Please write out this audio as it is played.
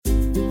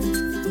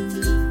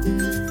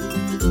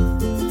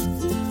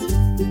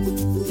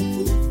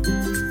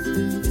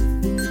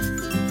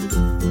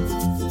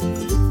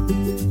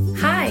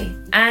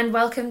And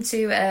welcome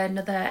to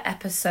another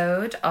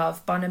episode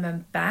of Bonham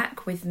and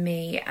Back with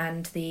me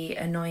and the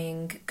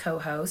annoying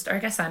co-host, or I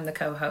guess I'm the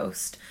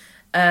co-host,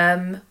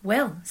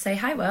 Will. Say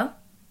hi, Will.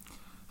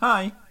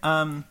 Hi.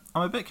 I'm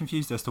a bit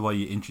confused as to why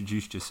you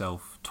introduced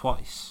yourself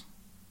twice.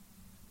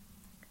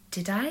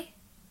 Did I?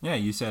 Yeah,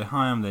 you said,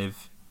 hi, I'm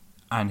Liv,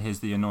 and here's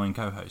the annoying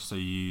co-host, so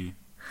you...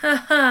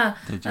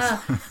 did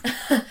just...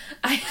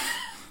 I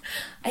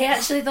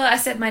actually thought I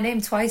said my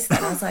name twice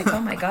then. I was like,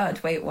 oh my god,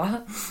 wait,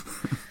 what?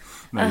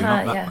 No, you're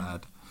not that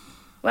bad.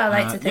 Well,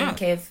 I like to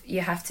think if you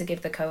have to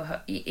give the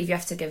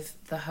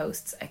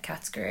hosts a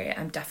category,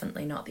 I'm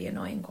definitely not the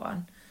annoying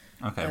one.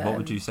 Okay, what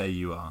would you say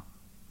you are?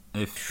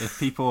 If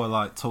people are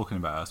like talking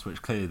about us,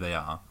 which clearly they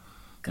are,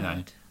 you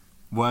know,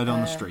 word on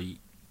the street.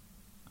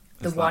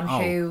 The one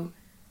who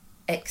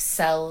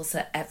excels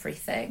at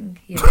everything,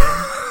 you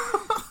know.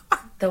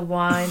 The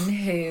one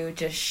who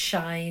just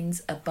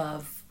shines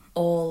above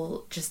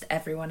just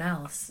everyone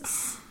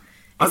else.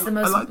 It's the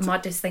most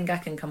modest thing I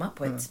can come up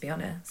with, to be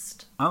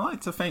honest. I like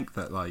to think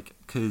that, like,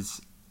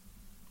 because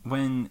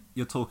when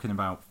you're talking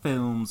about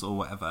films or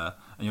whatever,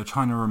 and you're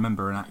trying to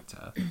remember an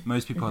actor,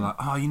 most people are like,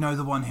 oh, you know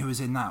the one who was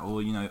in that,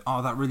 or, you know,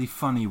 oh, that really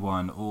funny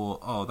one, or,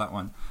 oh, that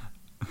one.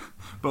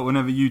 But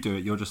whenever you do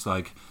it, you're just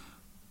like,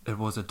 it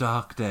was a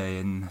dark day,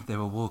 and they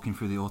were walking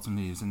through the autumn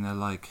leaves, and they're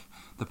like,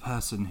 the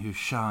person who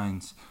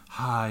shines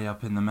high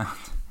up in the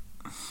mountain.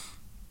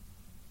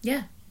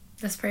 Yeah.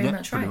 That's pretty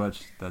much right.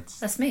 Much,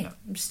 that's me.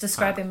 I'm just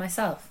describing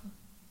myself.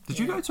 Did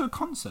you go to a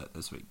concert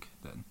this week,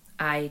 then?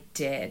 I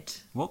did.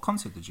 What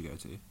concert did you go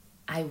to?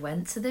 I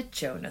went to the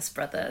Jonas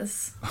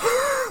Brothers.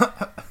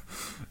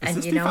 Is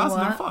this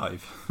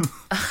 2005?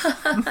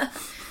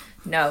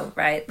 No,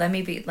 right. Let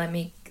me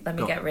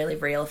get really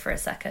real for a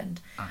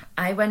second.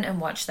 I went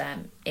and watched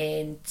them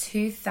in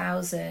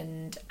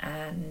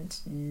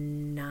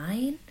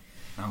 2009.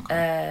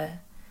 Okay.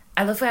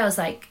 I love where I was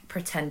like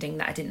pretending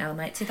that I didn't know I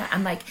might do that.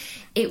 I'm like,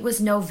 it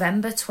was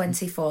November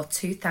 24,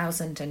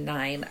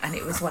 2009, and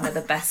it was one of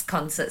the best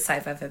concerts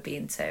I've ever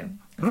been to.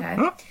 Okay.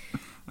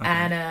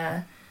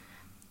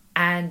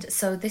 And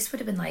so this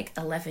would have been like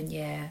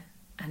 11-year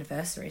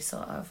anniversary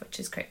sort of, which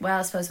is great. Well,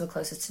 I suppose we're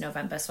closer to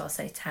November, so I'll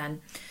say 10.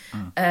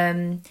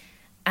 And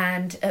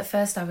at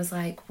first I was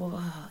like,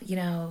 whoa, you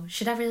know,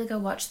 should I really go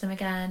watch them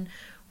again?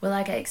 Will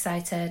I get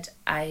excited?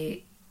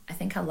 I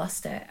think I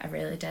lost it. I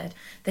really did.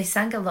 They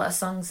sang a lot of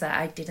songs that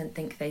I didn't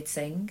think they'd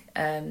sing.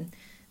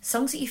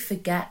 Songs that you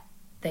forget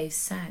they've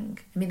sang.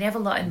 I mean, they have a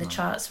lot in the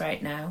charts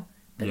right now,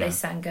 but they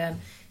sang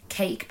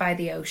Cake by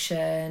the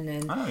Ocean,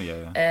 and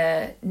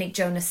Nick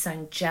Jonas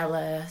sang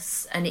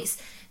Jealous, and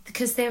it's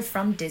because they're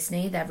from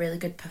Disney, they're really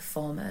good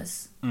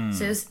performers.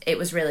 So it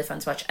was really fun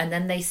to watch. And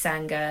then they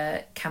sang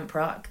Camp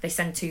Rock. They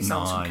sang 2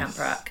 songs from Camp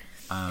Rock.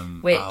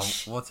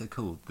 Which... what's it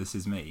called? This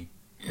Is Me.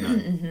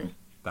 No.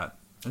 That...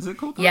 Is it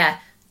called that? Yeah.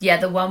 Yeah,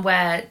 the one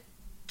where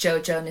Joe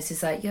Jonas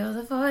is like, you're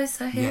the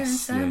voice I hear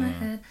inside my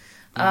head.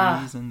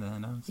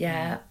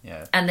 Yeah.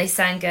 And they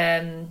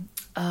sang,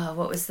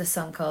 what was the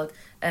song called?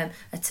 I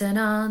turn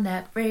on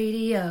that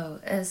radio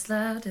as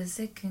loud as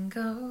it can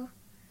go.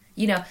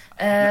 You know,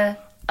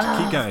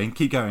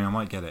 Keep going, I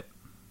might get it.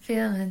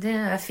 Feeling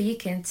down, our feet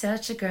can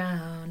touch the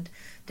ground.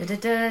 I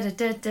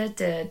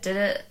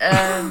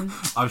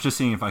was just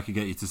seeing if I could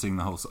get you to sing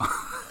the whole song.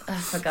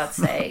 Oh, for God's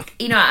sake.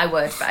 You know what, I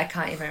would, but I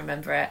can't even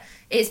remember it.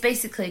 It's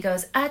basically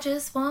goes, I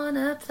just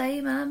wanna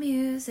play my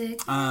music.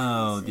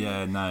 Oh,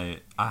 yeah, no.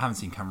 I haven't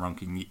seen Camp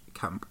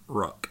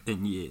Rock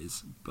in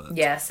years, but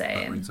yeah, same.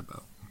 That rings a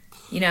bell.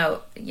 You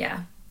know,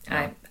 yeah.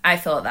 I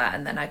thought that,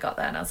 and then I got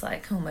there and I was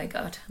like, oh my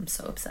God, I'm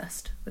so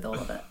obsessed with all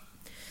of it.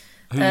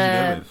 Who did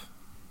you go with?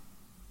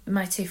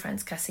 My 2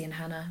 friends, Cassie and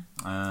Hannah.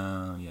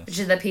 Oh, yes. Which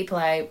are the people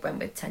I went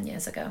with 10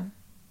 years ago.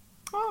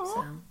 Oh.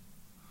 So,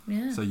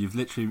 yeah. So you've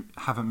literally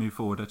haven't moved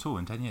forward at all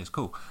in 10 years.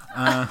 Cool.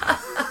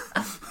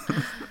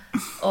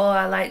 Or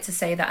I like to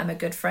say that I'm a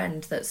good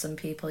friend that some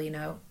people, you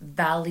know,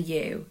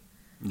 value.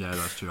 Yeah,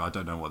 that's true. I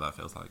don't know what that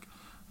feels like.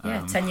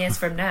 Yeah, 10 years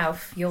from now,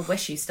 you'll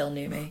wish you still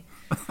knew me.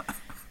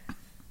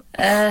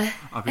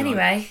 Anyway.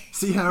 Like,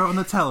 see her on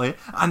the telly?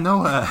 I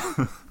know her.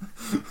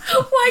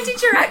 Why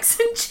did your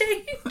accent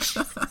change?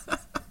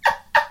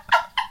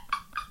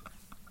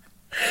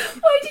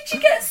 Why did you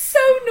get so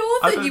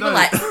northern? You were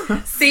like,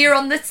 see her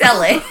on the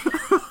telly.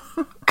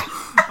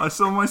 I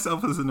saw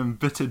myself as an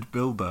embittered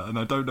builder, and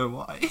I don't know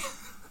why.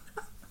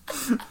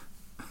 I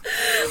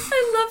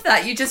love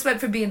that. You just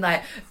went from being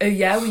like, oh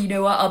yeah, well, you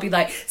know what? I'll be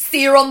like,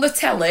 see her on the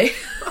telly.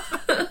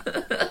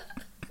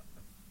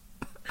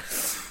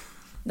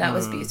 That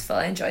was beautiful.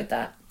 I enjoyed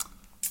that.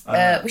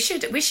 We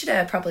should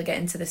probably get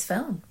into this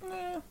film.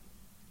 Yeah,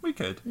 we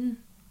could.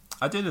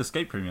 I did an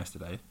escape room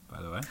yesterday, by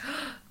the way.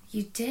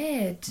 You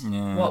did?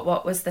 Yeah.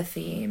 What was the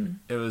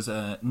theme? It was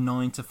a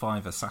 9 to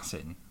 5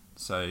 assassin.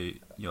 So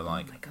you're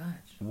like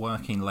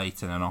working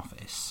late in an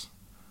office,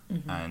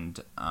 and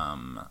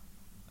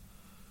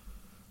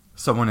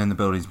someone in the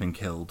building's been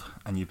killed,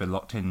 and you've been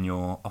locked in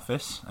your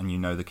office, and you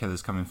know the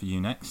killer's coming for you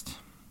next.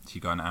 So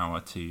you got an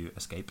hour to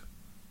escape.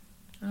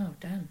 Oh,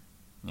 damn.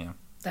 Yeah.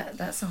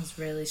 That sounds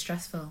really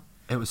stressful.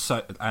 It was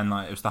it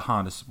was the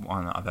hardest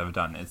one that I've ever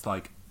done. It's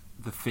like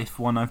the 5th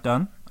one I've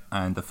done,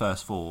 and the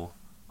first 4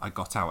 I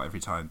got out every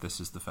time. This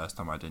is the first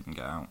time I didn't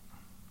get out.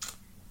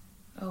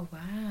 Oh,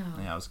 wow.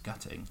 Yeah, I was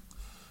gutting.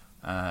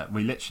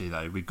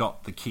 We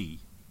got the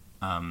key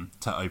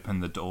to open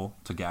the door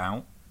to get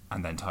out,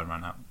 and then time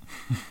ran out.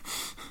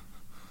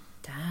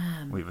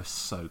 Damn. We were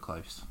so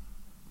close.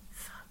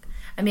 Fuck.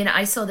 I mean,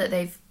 I saw that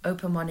they've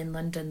opened one in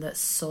London that's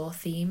Saw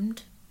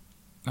themed.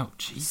 Oh,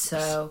 Jesus.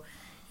 So,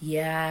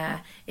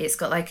 yeah, it's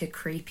got like a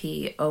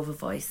creepy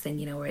overvoice thing,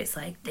 you know, where it's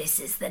like, this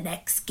is the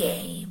next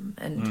game.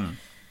 And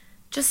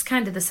just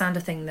kind of the sound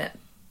of thing that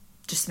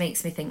just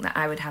makes me think that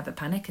I would have a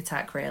panic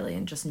attack, really,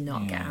 and just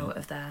not get out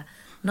of there.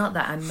 Not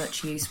that I'm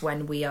much use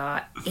when we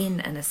are in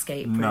an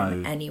escape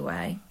room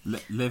anyway.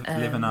 Liv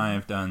and I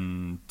have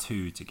done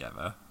 2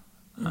 together.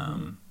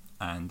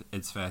 And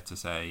it's fair to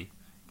say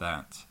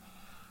that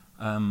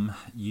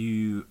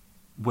you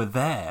were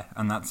there,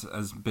 and that's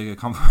as big a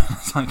compliment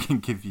as I can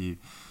give you.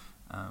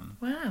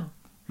 Wow.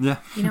 Yeah.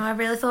 You know, I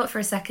really thought for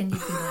a second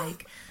you'd be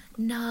like,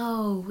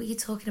 no, what are you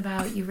talking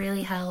about? You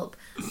really help.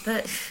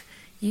 But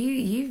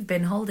you've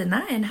been holding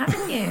that in,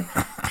 haven't you?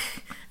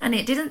 And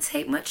it didn't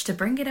take much to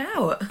bring it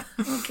out.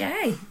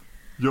 Okay.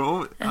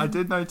 I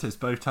did notice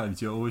both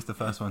times you're always the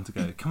first one to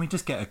go, can we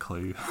just get a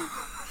clue?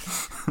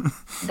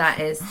 That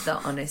is the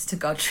honest to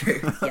God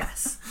truth,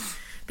 yes.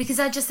 Because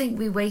I just think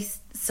we waste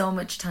so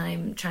much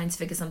time trying to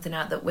figure something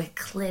out that we're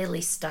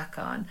clearly stuck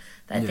on,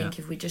 that I think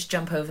if we just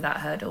jump over that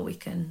hurdle, we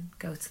can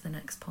go to the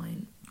next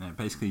point. Yeah,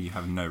 basically, you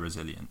have no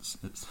resilience.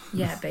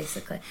 Yeah,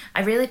 basically.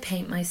 I really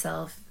paint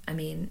myself, I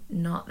mean,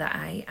 not that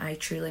I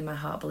truly, in my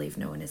heart, believe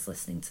no one is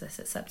listening to this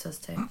except us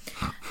two.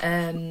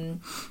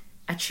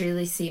 I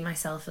truly see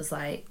myself as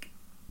I'm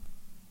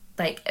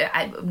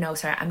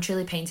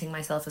truly painting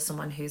myself as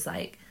someone who's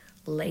like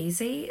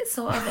lazy,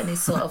 sort of, and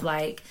is sort of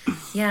like,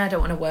 I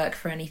don't want to work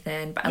for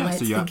anything, but I like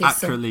to think you're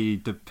accurately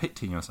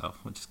depicting yourself,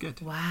 which is good.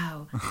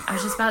 Wow. I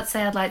was just about to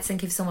say, I'd like to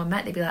think if someone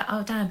met, they'd be like,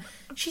 oh damn,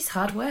 she's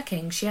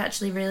hardworking, she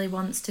actually really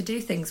wants to do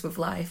things with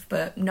life,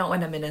 but not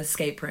when I'm in an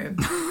escape room.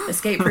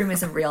 Escape room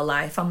isn't real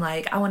life. I'm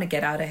like, I want to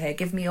get out of here,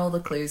 give me all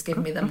the clues, give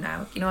me them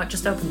now. You know what,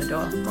 just open the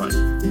door. Right.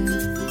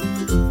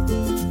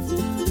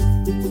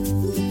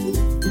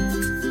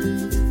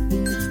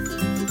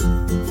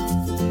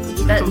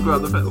 Talk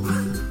about the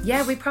film.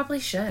 Yeah, we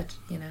probably should,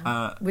 you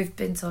know. We've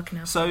been talking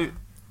about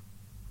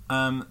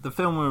the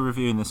film we're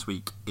reviewing this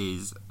week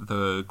is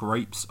The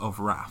Grapes of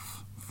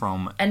Wrath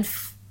from...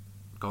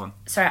 Go on.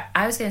 Sorry,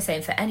 I was going to say,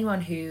 and for anyone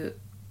who,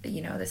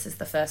 you know, this is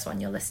the first one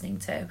you're listening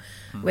to,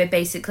 we're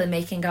basically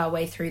making our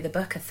way through the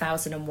book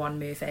 1001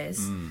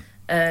 Movies.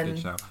 Good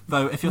show.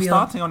 Though, if you're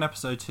starting on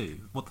episode 2,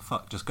 what the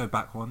fuck? Just go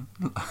back one.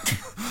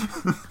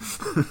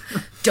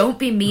 Don't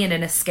be me in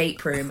an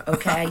escape room,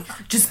 okay?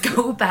 Just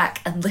go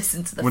back and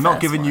listen to the We're first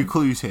not giving one. you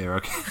clues here,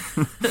 okay?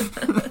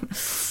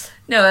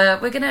 No,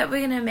 we're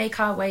gonna make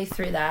our way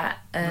through that,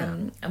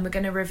 and we're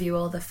gonna review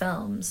all the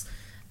films.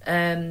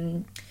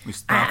 We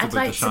started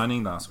with The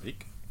Shining last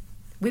week.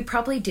 We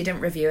probably didn't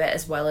review it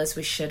as well as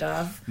we should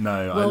have.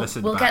 No, I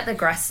listened We'll back. get the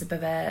grasp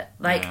of it.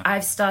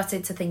 I've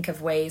started to think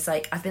of ways,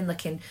 I've been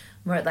looking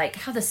more at,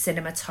 how the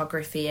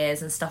cinematography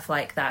is and stuff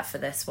like that for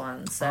this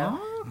one. So.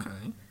 Oh,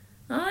 okay.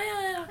 Oh,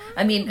 yeah.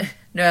 I mean,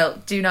 no,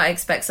 do not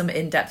expect some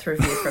in-depth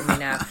review from me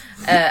now.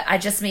 I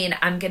just mean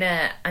I'm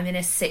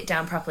gonna sit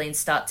down properly and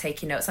start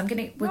taking notes.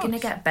 We're gonna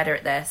get better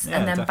at this,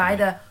 and then by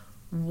the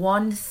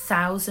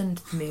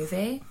 1000th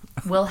movie,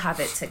 we'll have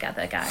it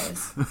together,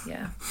 guys.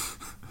 Yeah.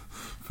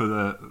 For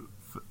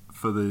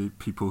the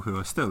people who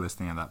are still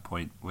listening at that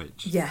point,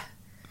 which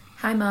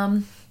Hi,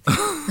 Mum.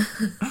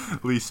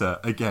 Lisa,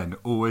 again,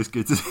 always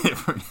good to hear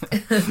from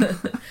you.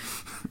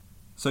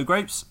 So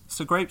Grapes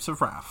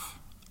of Wrath,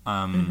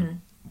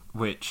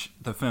 which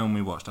the film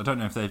we watched, I don't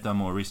know if they've done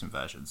more recent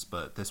versions,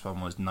 but this one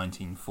was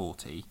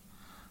 1940.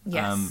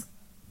 Yes.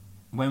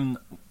 When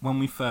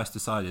we first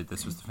decided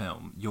this was the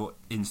film, your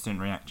instant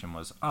reaction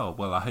was, oh,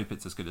 well, I hope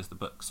it's as good as the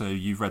book. So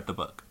you've read the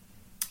book?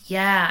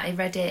 Yeah, I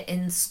read it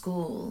in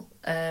school.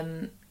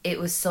 It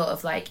was sort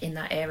of like in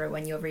that era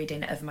when you're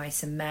reading Of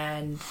Mice and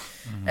Men.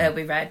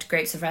 We read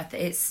Grapes of Wrath.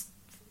 It's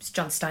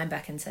John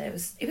Steinbeck, and so it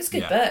was a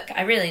good book.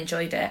 I really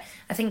enjoyed it.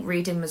 I think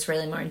reading was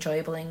really more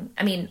enjoyable.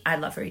 I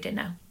love reading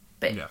now,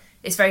 but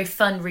it's very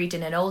fun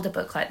reading an older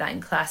book like that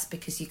in class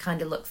because you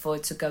kind of look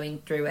forward to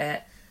going through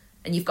it,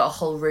 and you've got a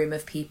whole room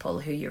of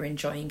people who you're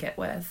enjoying it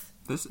with.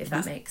 If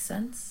that makes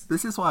sense.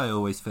 This is why I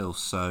always feel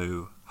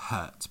so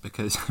hurt,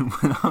 because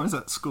when I was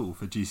at school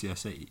for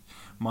GCSE,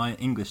 my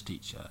English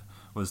teacher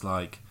was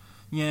like,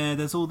 yeah,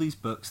 there's all these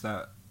books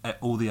that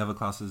all the other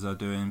classes are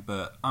doing,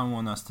 but I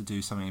want us to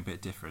do something a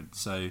bit different.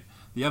 So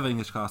the other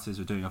English classes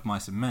were doing Of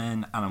Mice and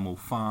Men, Animal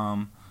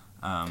Farm,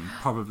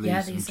 probably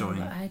enjoying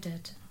what I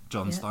did.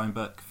 John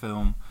Steinbeck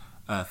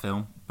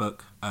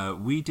book.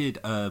 We did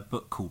a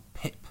book called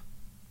Pip.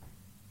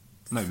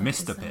 No,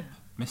 Mr. Pip.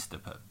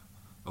 Mr. Pip.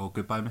 or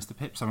Goodbye Mr.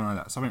 Pip, something like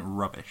that, something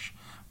rubbish.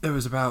 It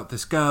was about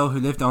this girl who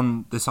lived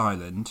on this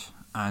island,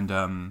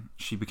 and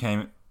she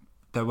became.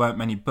 There weren't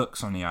many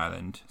books on the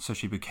island, so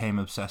she became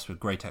obsessed with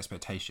Great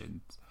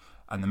Expectations,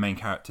 and the main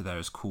character there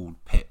is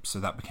called Pip, so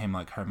that became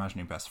like her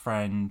imaginary best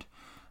friend,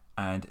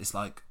 and it's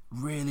like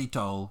really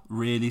dull,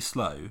 really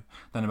slow.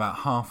 Then about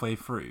halfway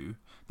through,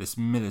 this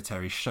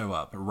military show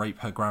up,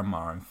 rape her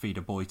grandma, and feed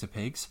a boy to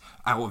pigs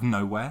out of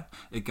nowhere.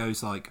 It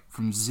goes like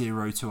from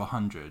 0 to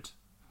 100.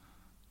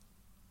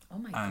 Oh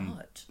my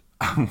god.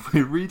 And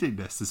we're reading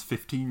this as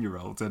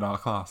 15-year-olds in our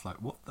class,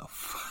 like, what the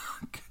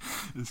fuck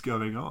is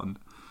going on?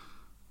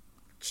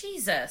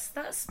 Jesus,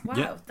 that's wow.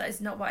 Yeah. That is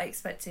not what I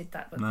expected.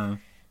 That book.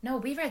 No,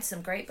 we read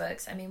some great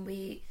books. I mean,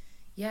 we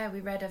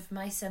read of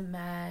Mice and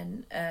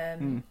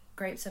Men,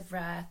 Grapes of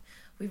Wrath.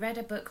 We read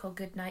a book called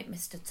Goodnight,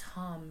 Mr.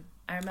 Tom.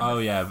 I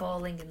remember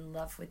falling in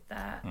love with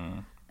that.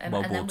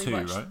 World War II,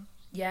 right?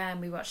 Yeah,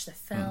 and we watched the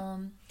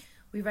film.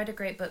 We read a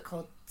great book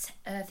called,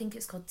 I think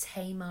it's called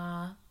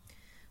Tamar,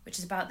 which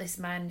is about this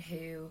man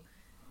who,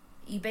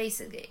 you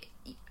basically,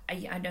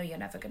 I know you're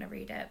never going to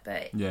read it,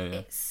 but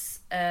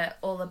it's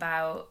all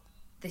about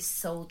this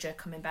soldier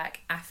coming back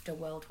after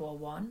World War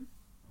One.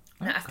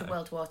 Not after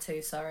World War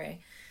Two, sorry.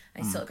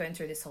 And he's sort of going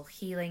through this whole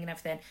healing and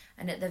everything.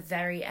 And at the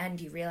very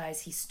end, you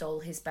realise he stole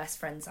his best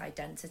friend's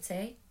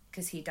identity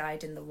because he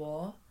died in the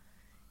war.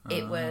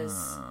 It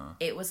was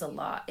a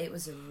lot. It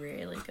was a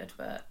really good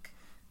book.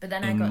 But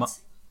then I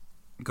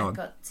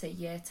got to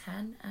year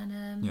 10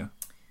 and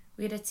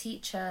we had a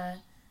teacher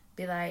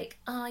be like,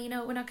 oh, you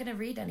know, we're not going to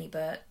read any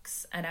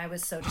books. And I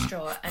was so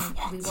distraught. And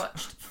we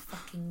watched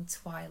fucking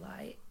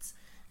Twilight.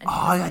 And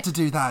I had to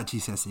do that at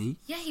GCSE.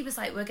 Yeah, he was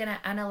like, we're going to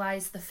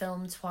analyse the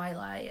film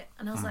Twilight.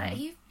 And I was like, are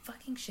you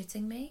fucking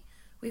shitting me?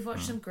 We've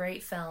watched some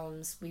great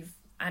films. We've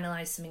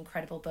analysed some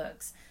incredible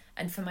books.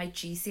 And for my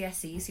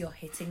GCSEs, you're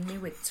hitting me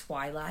with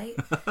Twilight.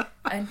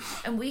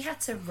 and we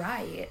had to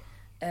write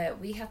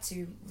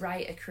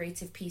a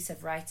creative piece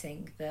of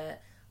writing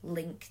that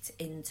linked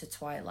into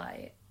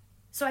Twilight.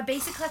 So I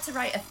basically had to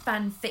write a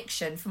fan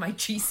fiction for my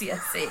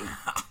GCSE.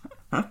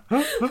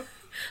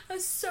 I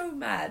was so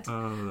mad.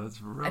 Oh,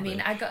 that's rubbish. I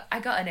mean, I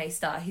got an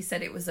A-star. He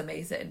said it was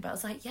amazing, but I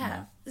was like,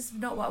 this is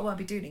not what I want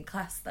to be doing in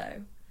class,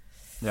 though.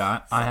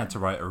 Yeah, I had to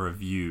write a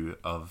review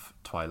of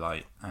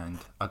Twilight, and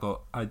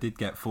I did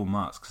get full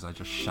marks because I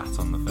just shat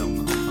on the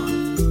film the whole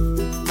time.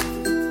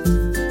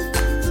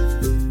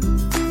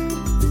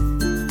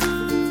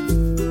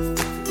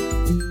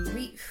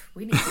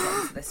 We need to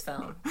get into this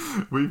film.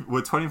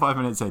 We're 25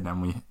 minutes in,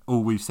 and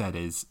all we've said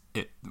is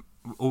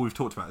all we've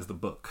talked about is the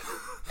book.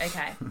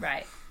 Okay,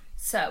 right.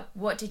 So,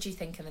 what did you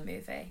think of the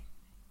movie?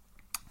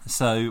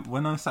 So,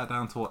 when I sat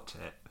down to watch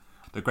it,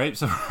 The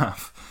Grapes of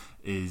Wrath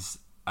is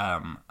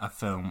a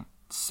film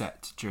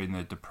set during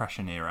the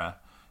Depression era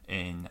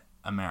in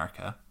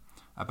America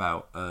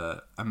about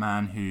a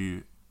man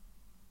who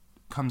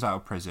comes out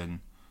of prison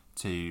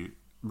to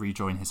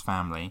rejoin his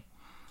family.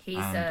 He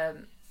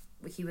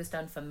was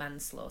done for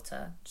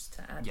manslaughter, just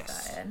to add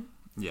that in.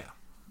 Yeah.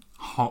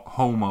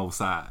 Homo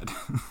sad.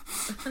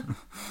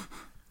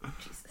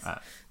 Jesus.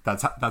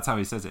 That's how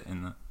he says it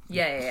in the...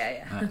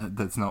 Yeah.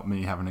 That's not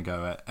me having a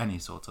go at any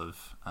sort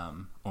of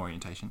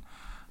orientation.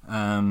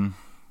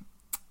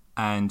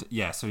 And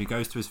yeah, so he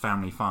goes to his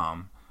family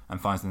farm and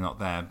finds they're not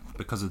there.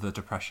 Because of the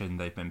Depression,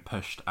 they've been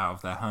pushed out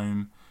of their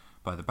home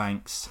by the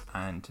banks,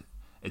 and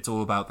it's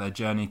all about their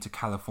journey to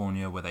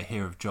California where they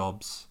hear of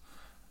jobs,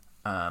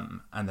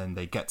 and then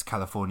they get to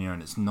California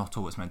and it's not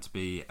all it's meant to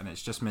be, and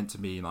it's just meant to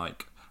be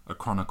like a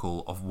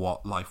chronicle of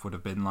what life would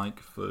have been like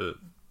for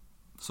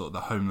sort of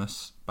the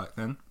homeless back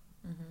then.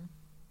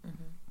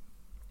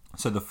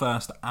 So the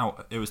first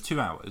hour, it was 2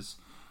 hours,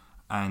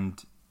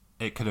 and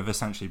it could have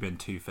essentially been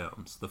 2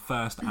 films. The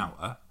first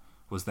hour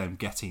was them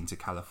getting to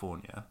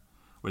California,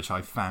 which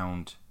I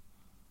found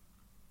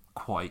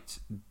quite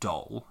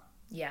dull.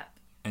 Yeah.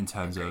 In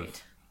terms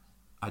of,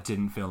 I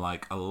didn't feel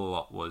like a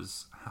lot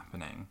was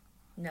happening.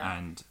 No.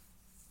 And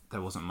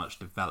there wasn't much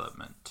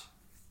development.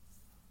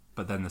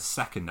 But then the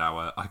second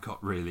hour, I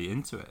got really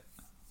into it.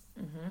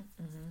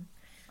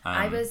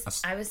 I was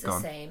the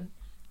same.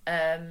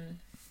 I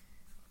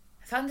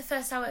found the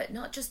first hour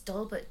not just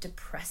dull but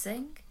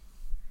depressing,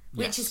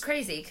 which is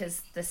crazy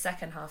because the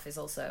second half is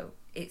also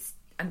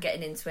I'm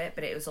getting into it,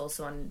 but it was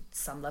also on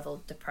some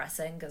level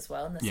depressing as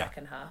well in the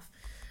second half.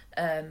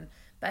 But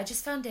I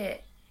just found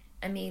it.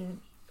 I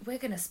mean, we're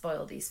gonna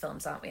spoil these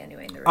films, aren't we?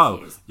 Anyway, in the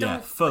reviews.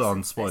 Don't full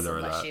on spoiler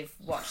alert unless alert. you've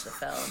watched the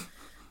film.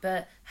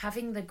 But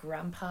having the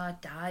grandpa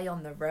die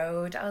on the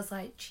road, I was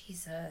like,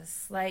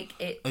 Jesus! Like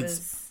it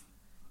was.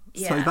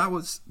 Yeah.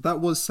 So that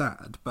was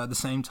sad, but at the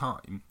same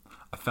time,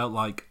 I felt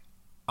like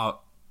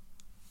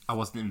I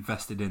wasn't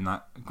invested in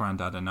that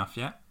granddad enough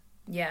yet.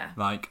 Yeah.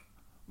 Like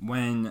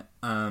when,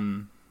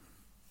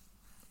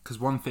 because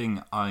one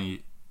thing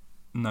I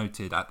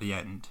noted at the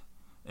end,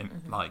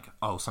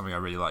 something I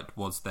really liked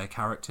was their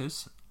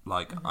characters.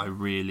 Like I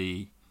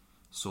really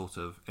sort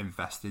of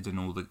invested in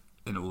all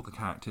the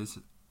characters,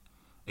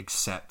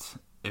 except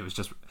it was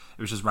just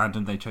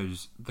random. They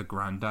chose the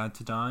granddad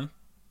to die.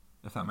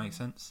 if that makes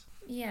sense.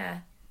 Yeah.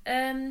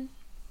 Yeah.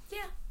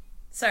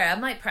 Sorry,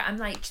 I'm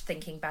like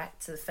thinking back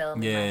to the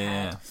film in my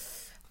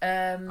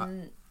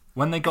head.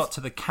 When they got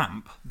to the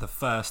camp, the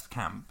first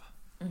camp,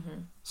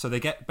 so they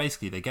get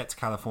to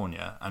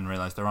California and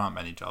realise there aren't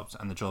many jobs,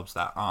 and the jobs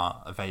that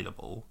are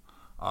available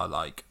are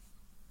like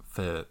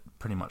for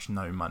pretty much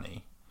no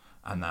money,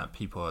 and that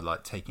people are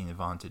like taking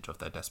advantage of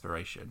their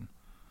desperation.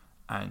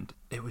 And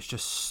it was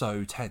just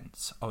so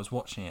tense. I was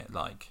watching it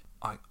like,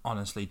 I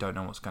honestly don't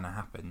know what's going to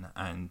happen,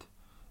 and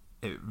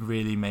it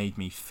really made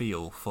me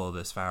feel for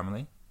this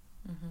family.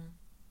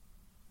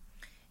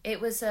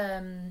 It was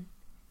I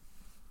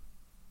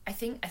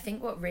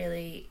think what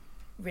really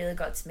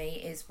got to me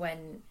is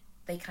when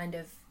they kind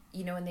of,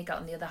 you know, when they got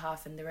on the other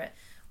half and they were at,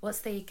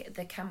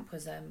 the camp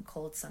was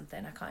called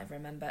something, I can't even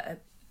remember.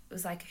 It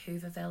was like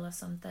Hooverville or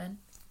something.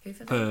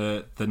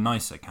 Hooverville? The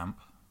nicer camp.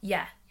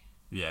 Yeah.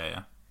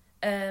 Yeah.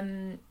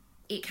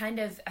 It kind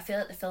of, I feel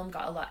like the film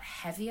got a lot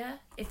heavier,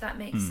 if that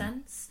makes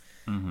sense.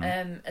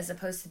 As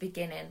opposed to the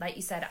beginning. Like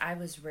you said, I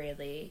was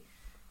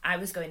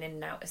going in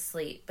and out of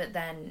sleep, but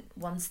then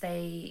once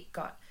they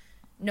got,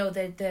 no,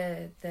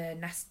 the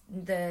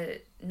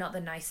not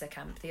the nicer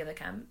camp, the other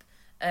camp,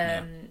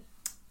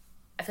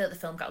 I feel like the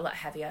film got a lot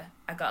heavier.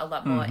 I got a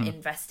lot more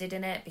invested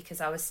in it because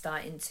I was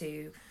starting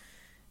to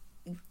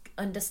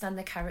understand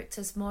the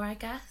characters more, I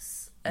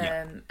guess,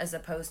 as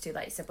opposed to,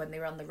 like you said, when they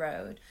were on the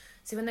road.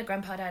 So when the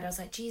grandpa died, I was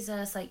like,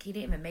 Jesus, like, he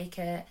didn't even make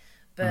it.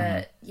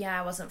 But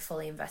I wasn't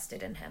fully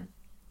invested in him.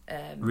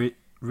 It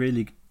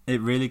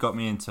really got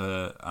me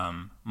into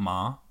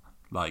Ma,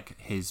 like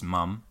his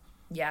mum.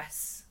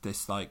 Yes.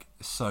 This, like,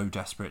 so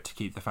desperate to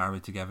keep the family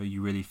together.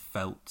 You really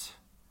felt...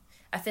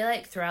 I feel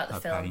like throughout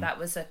the film, pain. that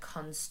was a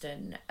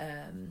constant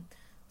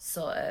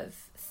sort of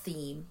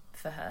theme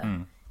for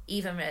her.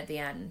 Even at the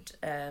end,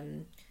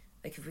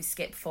 like if we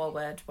skip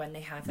forward when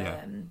they have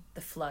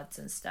the floods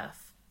and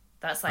stuff,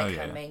 that's like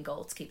her main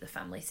goal, to keep the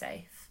family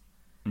safe.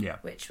 Yeah.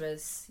 Which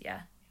was,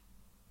 I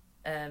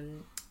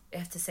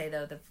have to say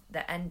though,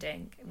 the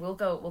ending, we'll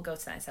go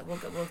to that instead.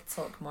 We'll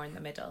talk more in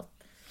the middle.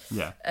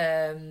 Yeah.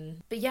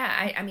 But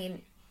yeah, I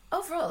mean,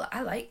 overall,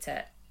 I liked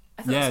it.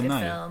 I thought it was a good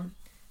film.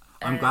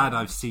 I'm glad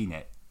I've seen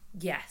it.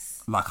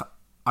 Yes. Like,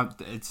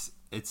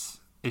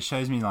 it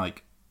shows me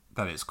like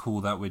that it's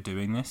cool that we're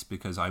doing this,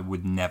 because I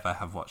would never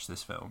have watched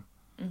this film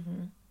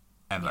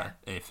ever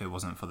if it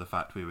wasn't for the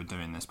fact we were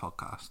doing this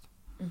podcast.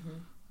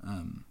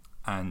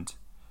 And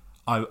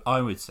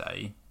I would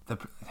say that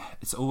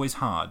it's always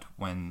hard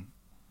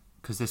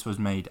because this was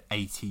made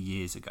 80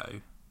 years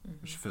ago,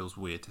 which feels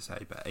weird to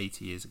say, but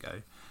 80 years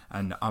ago,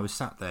 and I was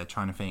sat there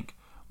trying to think,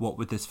 what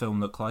would this film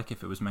look like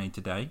if it was made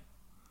today?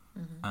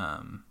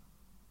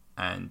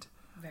 And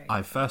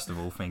I first of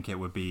all think it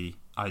would be,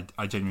 I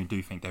genuinely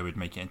do think they would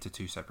make it into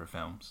two separate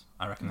films.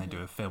 I reckon they do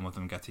a film of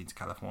them getting to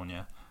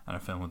California and a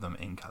film of them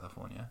in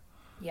California.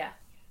 Yeah.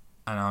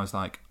 And I was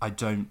like, I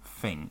don't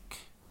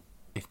think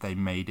if they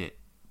made it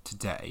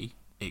today,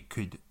 it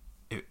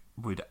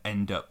would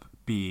end up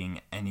being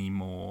any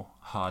more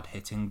hard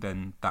hitting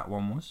than that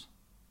one was.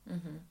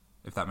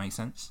 If that makes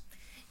sense.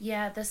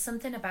 Yeah, there's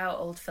something about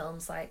old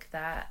films like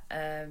that.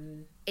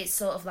 It's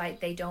sort of like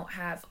they don't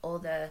have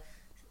the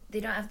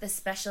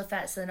special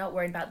effects. They're not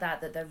worried about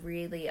that they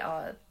really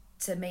are,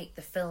 to make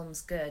the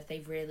films good,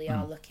 they really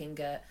are looking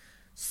at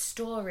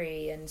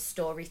story and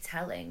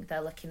storytelling.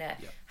 They're looking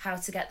at how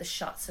to get the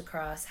shots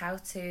across, how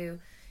to,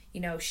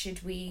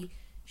 should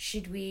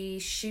we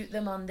shoot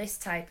them on this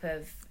type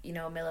of,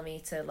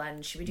 millimeter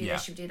lens? Should we do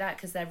this? Should we do that?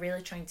 Because they're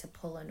really trying to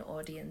pull an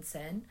audience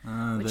in.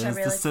 Which there's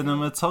the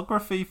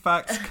cinematography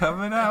facts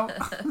coming out.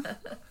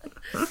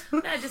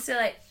 No, I just feel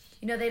like,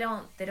 they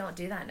don't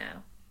do that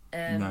now.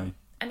 No.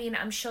 I mean,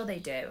 I'm sure they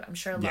do. I'm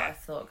sure a lot of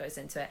thought goes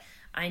into it.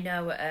 I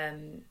know,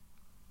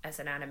 as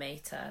an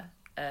animator,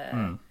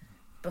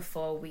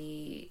 before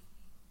we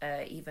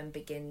even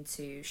begin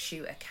to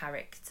shoot a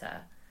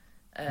character,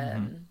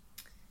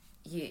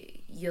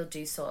 you'll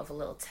do sort of a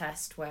little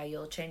test where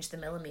you'll change the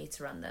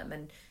millimeter on them,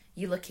 and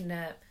you're looking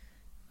at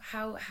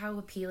how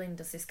appealing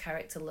does this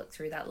character look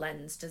through that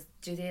lens?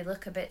 Do they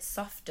look a bit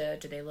softer?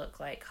 Do they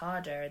look like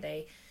harder?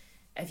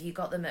 Have you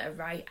got them at a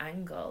right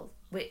angle?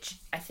 Which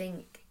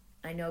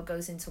I know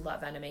goes into a lot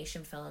of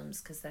animation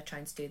films, because they're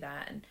trying to do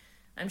that, and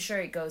I'm sure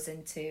it goes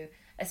into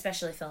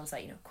especially films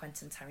like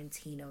Quentin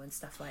Tarantino and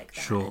stuff like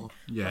that. Sure,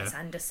 Wes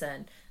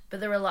Anderson. But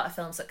there are a lot of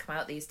films that come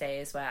out these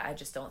days where I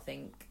just don't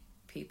think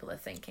people are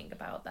thinking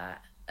about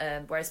that.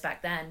 Whereas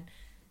back then,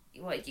 I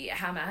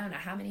don't know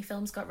how many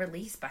films got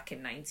released back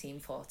in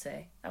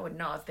 1940. That would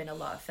not have been a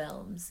lot of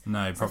films.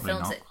 No, probably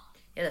not.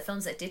 The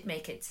films that did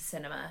make it to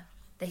cinema,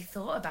 they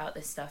thought about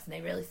this stuff, and they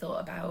really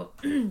thought about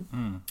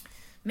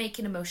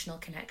making emotional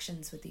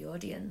connections with the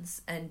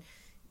audience, and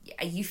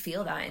you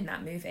feel that in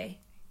that movie.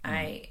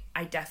 I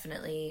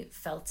definitely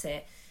felt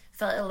it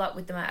a lot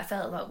with them. I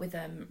felt a lot with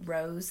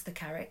Rose, the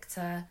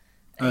character.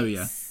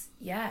 It's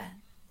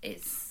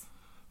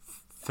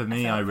for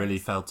me, I really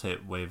felt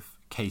it with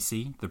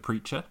Casey, the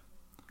preacher.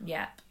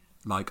 Yeah.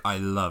 Like, I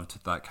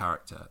loved that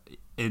character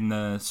in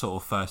the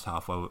sort of first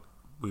half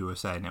we were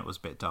saying it was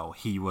a bit dull,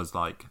 he was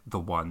like the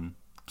one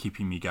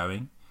keeping me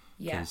going.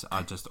 Yeah. Because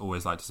I just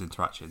always liked his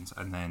interactions.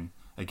 And then,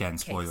 again,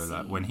 spoiler Casey.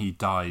 alert, when he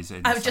dies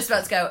in... I was just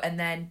about to go, and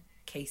then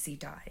Casey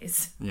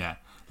dies. Yeah.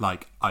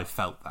 Like, I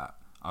felt that.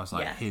 I was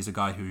like, Yeah. here's a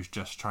guy who's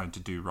just trying to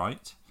do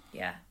right.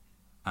 Yeah.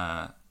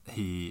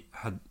 He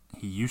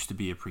used to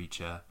be a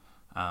preacher,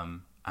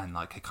 and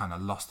like had kind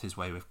of lost his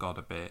way with God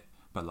a bit,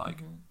 but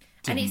like And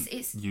didn't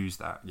it's use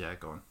that. Yeah,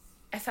 go on.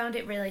 I found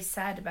it really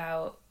sad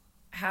about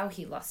how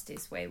he lost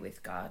his way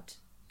with God.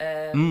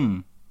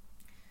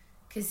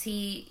 Because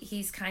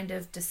he's kind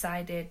of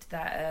decided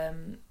that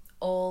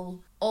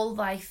all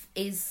life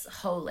is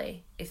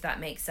holy, if that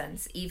makes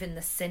sense, even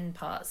the sin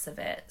parts of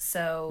it.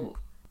 So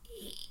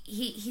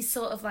he's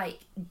sort of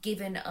like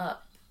given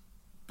up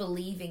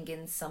believing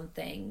in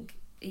something.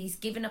 He's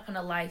given up on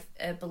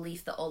a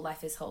belief that all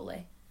life is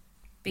holy,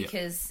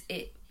 because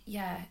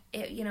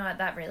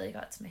that really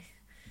got to me.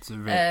 It's a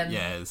really,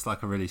 it's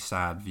like a really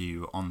sad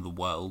view on the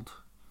world.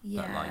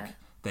 Yeah. That like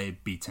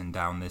they've beaten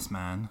down this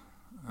man.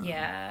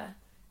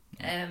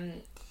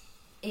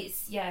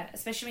 It's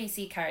especially when you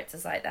see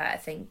characters like that, I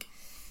think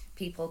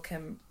people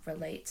can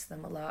relate to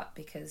them a lot,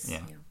 because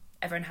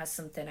everyone has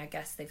something, I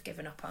guess, they've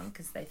given up on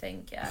because they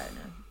think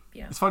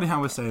It's funny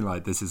how we're saying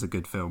like this is a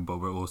good film, but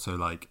we're also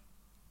like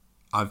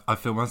I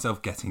feel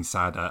myself getting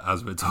sadder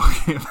as we're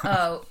talking about.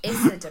 Oh,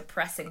 it's a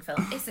depressing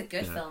film. It's a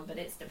good film, but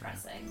it's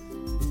depressing.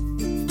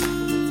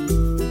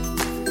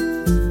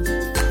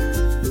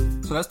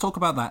 So let's talk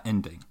about that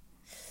ending.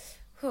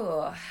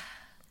 Ooh.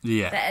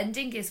 Yeah. The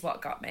ending is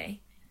what got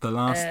me. The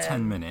last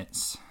 10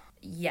 minutes.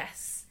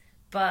 Yes,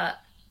 but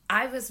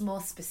I was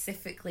more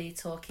specifically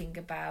talking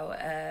about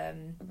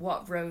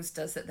what Rose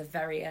does at the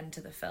very end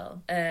of the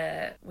film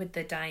with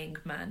the dying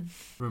man.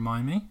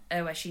 Remind me?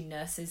 Where she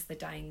nurses the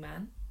dying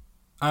man.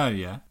 Oh,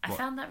 yeah. I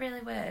found that really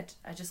weird.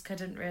 I just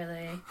couldn't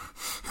really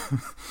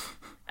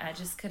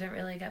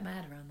get my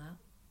head around that,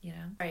 you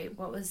know?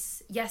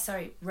 Rose.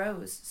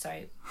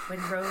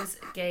 When Rose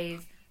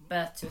gave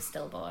birth to a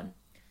stillborn,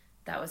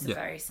 that was a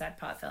very sad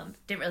part of the film.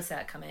 Didn't really see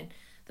that coming.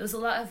 There was a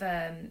lot of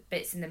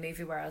bits in the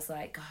movie where I was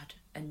like, God,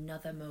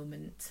 another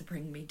moment to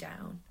bring me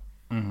down.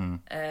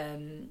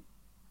 Mm-hmm.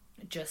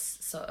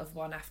 Just sort of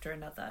one after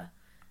another.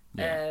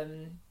 Yeah.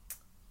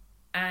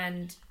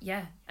 And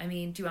yeah, I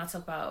mean, do you want to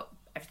talk about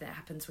everything that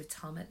happens with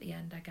Tom at the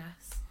end, I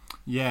guess?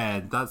 Yeah,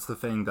 that's the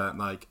thing that,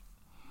 like...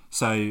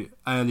 So,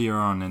 earlier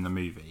on in the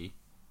movie,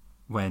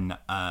 when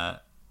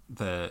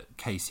the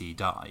Casey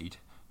died,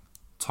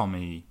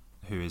 Tommy,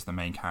 who is the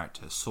main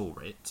character, saw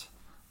it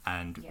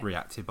and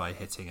reacted by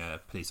hitting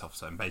a police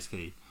officer. And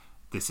basically,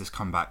 this has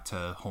come back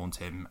to haunt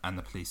him, and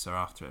the police are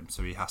after him.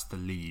 So he has to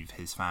leave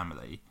his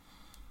family,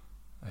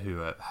 who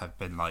have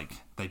been, like...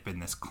 They've been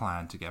this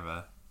clan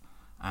together.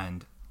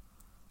 And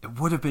it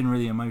would have been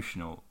really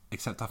emotional,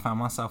 except I found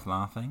myself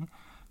laughing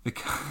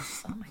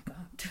because... Oh my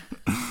God.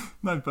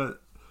 No,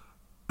 but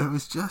it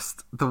was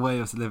just the way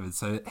it was delivered.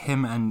 So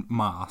him and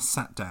Ma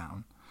sat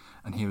down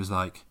and he was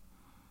like,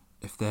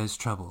 if there's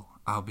trouble,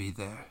 I'll be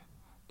there.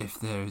 If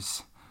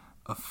there's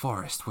a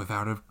forest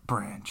without a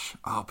branch,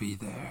 I'll be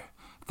there.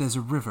 If there's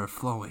a river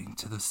flowing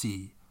to the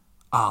sea,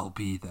 I'll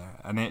be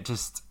there. And it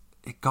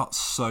got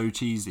so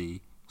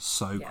cheesy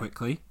so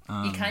quickly.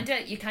 You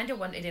kind of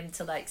wanted him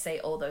to like say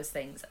all those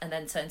things and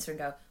then turn to her and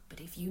go, but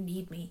if you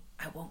need me,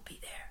 I won't be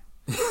there.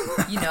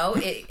 You know,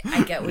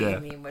 I get what you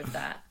mean with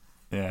that.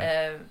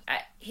 Yeah.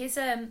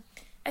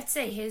 I'd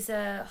say his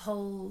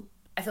whole...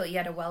 I thought he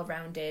had a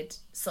well-rounded,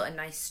 sort of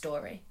nice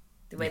story.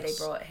 The way they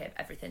brought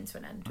everything to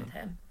an end with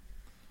him.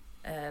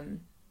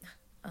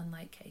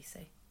 Unlike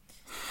Casey.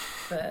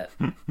 But,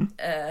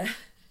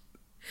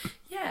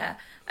 yeah.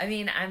 I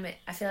mean,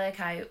 I feel like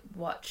I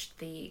watched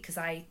because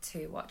I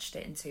too watched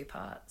it in 2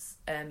 parts.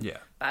 But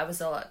I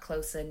was a lot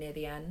closer near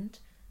the end.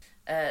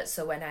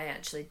 So when I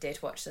actually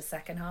did watch the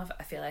second half,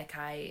 I feel like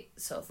I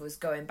sort of was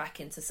going back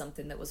into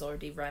something that was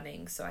already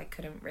running, so I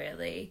couldn't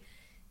really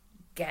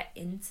get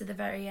into the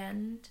very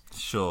end.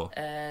 Sure.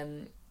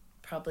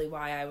 Probably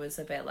why I was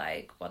a bit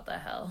like, what the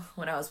hell?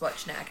 When I was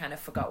watching it, I kind of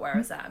forgot where I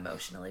was at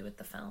emotionally with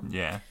the film.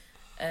 Yeah.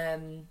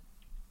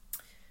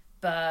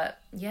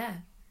 But yeah.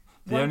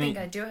 One thing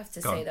I do have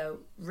to say though,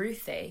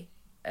 Ruthie,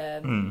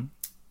 I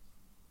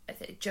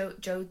think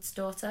Jode's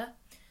daughter.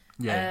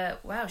 Yeah.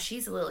 Wow,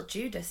 she's a little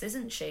Judas,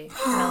 isn't she?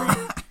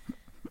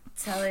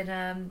 Telling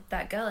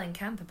that girl in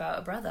camp about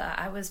her brother.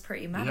 I was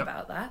pretty mad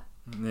about that.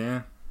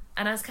 Yeah.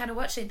 And I was kind of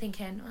watching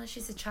thinking, well,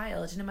 she's a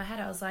child. And in my head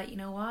I was like, you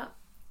know what?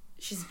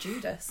 She's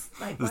Judas.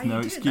 Like, There's why no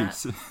are you doing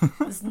excuse. that?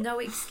 There's no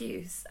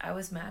excuse. I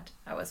was mad.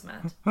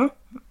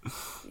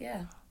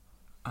 Yeah.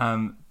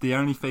 The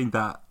only thing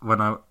that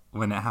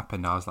when it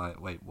happened, I was like,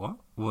 wait, what?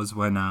 Was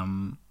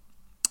when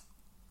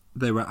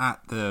they were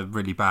at the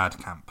really bad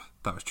camp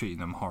that was treating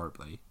them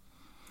horribly.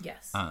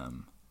 Yes.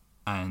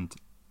 And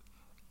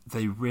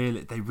they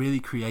really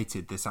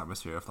created this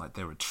atmosphere of like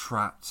they were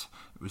trapped.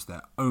 It was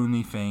their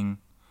only thing.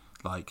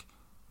 Like,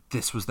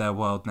 this was their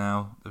world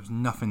now. There was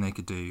nothing they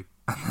could do.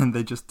 And then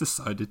they just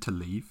decided to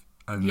leave.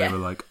 And they were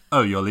like,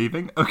 oh, you're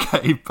leaving?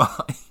 Okay,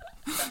 bye.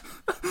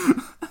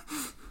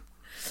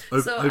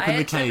 So Open I the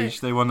actually have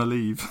cage. They want to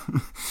leave.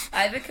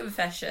 I have a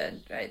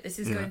confession, right? This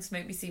is Yeah. going to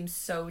make me seem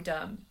so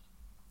dumb.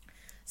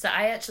 So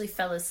I actually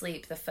fell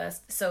asleep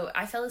So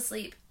I fell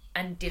asleep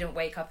and didn't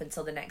wake up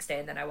until the next day,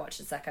 and then I watched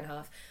the second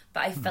half.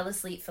 But I fell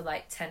asleep for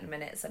like 10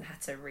 minutes and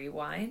had to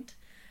rewind.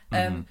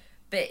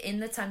 But in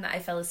the time that I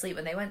fell asleep,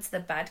 when they went to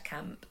the bad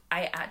camp,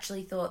 I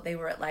actually thought they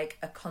were at like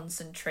a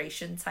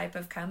concentration type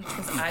of camp,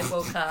 because I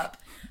woke up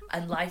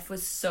and life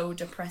was so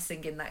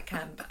depressing in that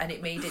camp, and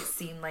it made it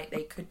seem like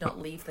they could not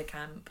leave the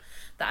camp,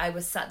 that I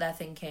was sat there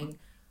thinking,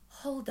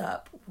 hold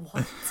up,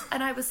 what?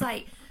 And I was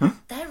like,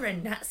 there are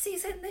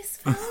Nazis in this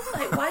film?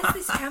 Like, why is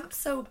this camp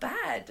so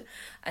bad?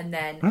 And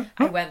then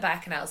I went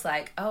back and I was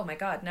like, oh my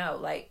God, no,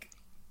 like,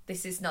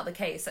 this is not the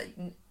case.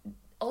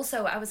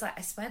 Also, I was like,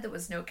 I swear there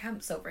was no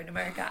camps over in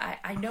America.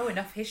 I know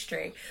enough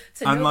history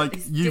to know And like, that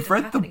this you've didn't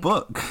read happen the in-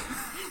 book.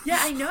 Yeah,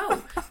 I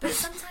know. But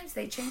sometimes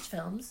they change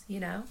films, you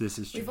know? This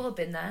is We've true. all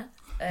been there.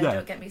 Yeah.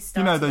 Don't get me You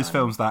started know those on-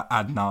 films that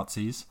add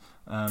Nazis.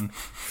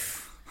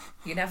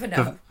 You never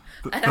know.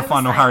 And I The was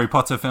final like, Harry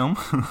Potter film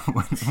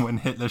when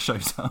Hitler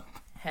shows up.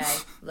 hey,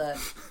 look,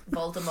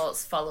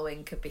 Voldemort's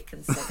following could be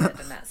considered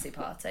a Nazi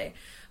party.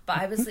 But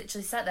I was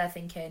literally sat there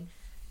thinking,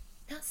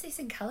 Nazis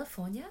in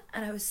California?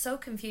 And I was so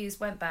confused,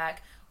 went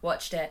back,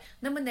 watched it.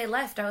 And then when they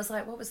left, I was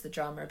like, what was the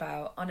drama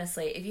about?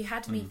 Honestly, if you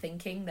had me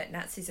thinking that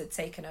Nazis had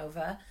taken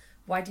over,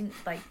 why didn't,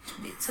 like,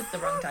 it took the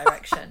wrong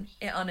direction.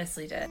 It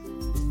honestly did.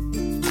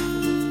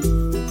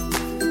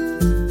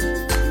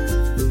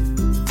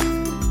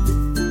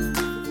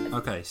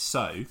 Okay,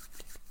 so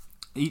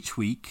each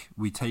week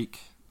we take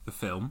the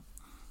film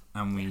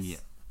and we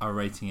are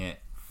rating it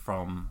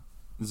from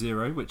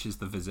 0, which is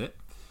The Visit,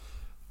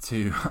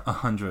 to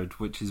 100,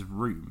 which is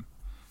Room.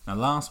 Now,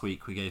 last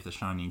week we gave The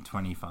Shining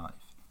 25.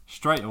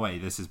 Straight away,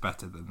 this is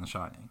better than The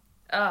Shining.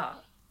 Oh,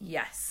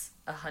 yes,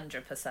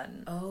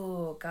 100%.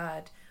 Oh,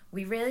 God.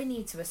 We really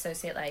need to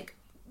associate, like,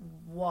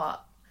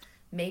 what...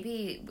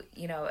 Maybe,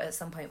 you know, at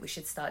some point we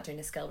should start doing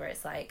a scale where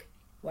it's like,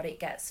 what it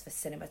gets for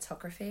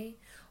cinematography,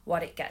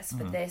 what it gets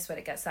for this, what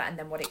it gets that, and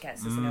then what it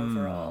gets as an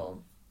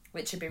overall,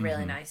 which would be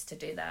really nice to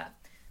do that.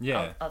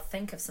 Yeah. I'll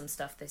think of some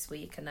stuff this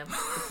week, and then we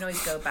can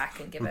always go back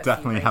and give We'll it a few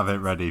definitely have it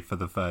ratings. ready for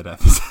the 3rd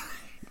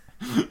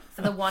episode.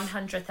 For the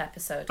 100th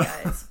episode,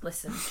 guys.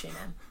 Listen, tune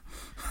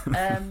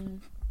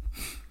in.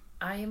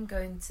 I am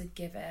going to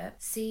give it...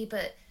 See,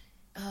 but...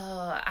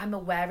 I'm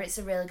aware it's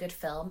a really good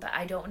film, but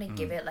I don't want to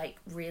give it like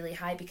really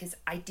high, because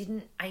I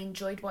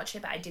enjoyed watching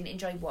it, but I didn't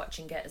enjoy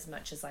watching it as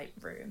much as like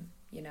Room,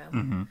 you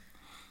know.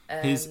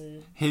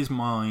 Here's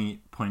my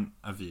point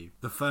of view.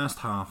 The first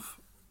half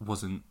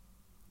wasn't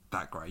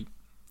that great,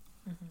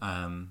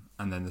 and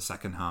then the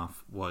second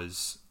half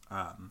was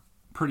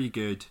pretty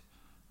good,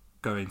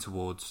 going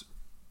towards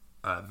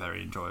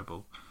very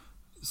enjoyable.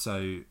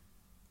 So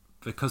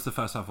because the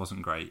first half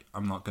wasn't great,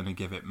 I'm not going to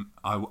give it...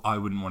 I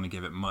wouldn't want to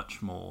give it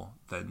much more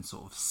than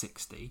sort of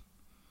 60.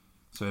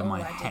 So in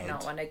my I head... did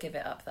not want to give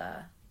it up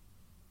there.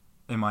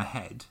 In my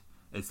head,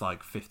 it's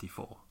like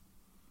 54.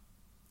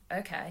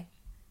 Okay.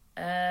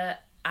 I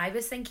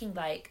was thinking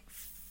like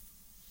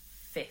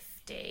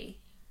 50.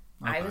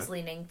 I Okay. was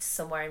leaning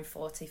somewhere in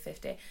 40,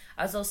 50.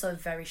 I was also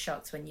very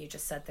shocked when you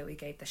just said that we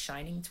gave The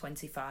Shining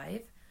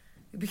 25,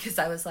 because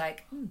I was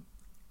like,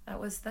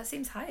 that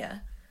seems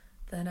higher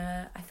than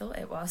I thought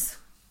it was.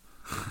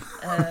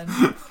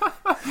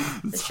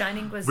 The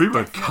Shining was... We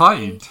were definitely-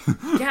 kind.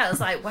 Yeah, I was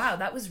like, wow,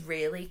 that was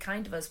really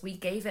kind of us. We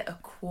gave it a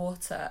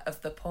quarter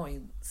of the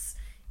points.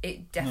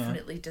 It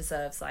definitely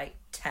deserves like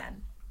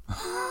 10.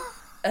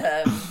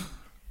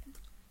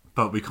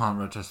 But we can't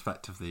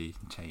retrospectively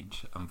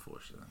change,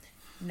 unfortunately.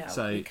 No,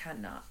 So- we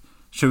cannot.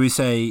 Should we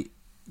say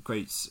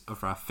Grapes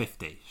of Wrath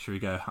 50? Should we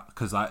go...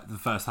 Because like, the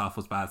first half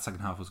was bad,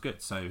 second half was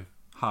good. So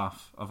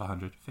half of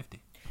 100, 50.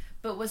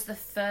 But was the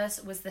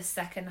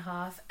second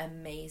half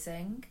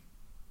amazing?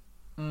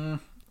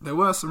 There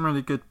were some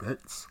really good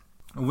bits.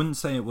 I wouldn't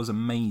say it was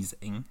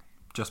amazing,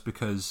 just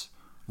because,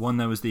 one,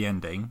 there was the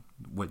ending,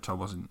 which I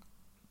wasn't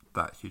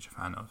that huge a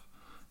fan of.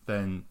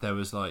 Then there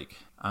was like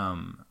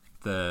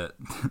the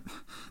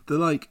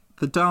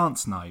the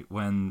dance night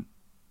when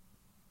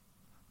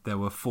there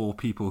were 4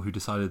 people who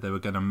decided they were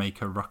going to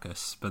make a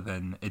ruckus, but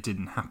then it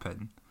didn't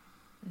happen.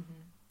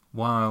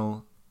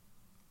 While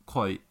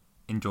quite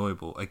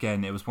enjoyable,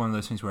 again, it was one of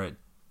those things where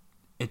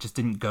it just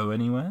didn't go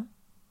anywhere.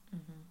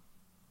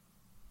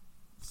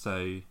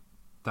 So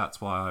that's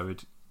why I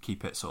would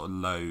keep it sort of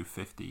low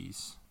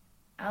 50s,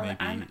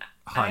 maybe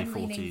high I'm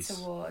leaning 40s.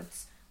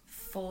 towards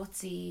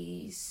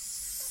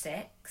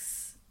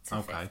 46 to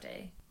Okay.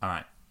 50. All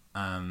right.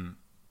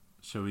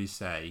 Shall we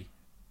say,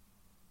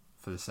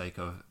 for the sake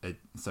of it,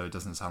 so it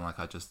doesn't sound like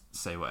I just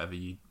say whatever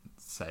you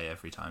say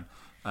every time,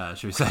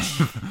 should we say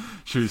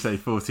should we say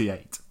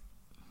 48?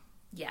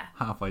 Yeah.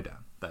 Halfway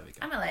down. There we go.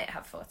 I'm going to let it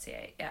have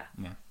 48, yeah.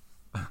 Yeah.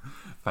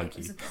 Thank It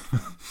was you. a good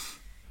film.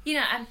 You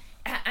know,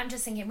 I'm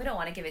just thinking we don't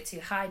want to give it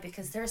too high,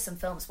 because there are some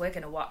films we're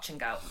going to watch and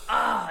go,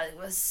 it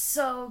was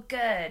so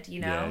good, you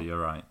know? Yeah, you're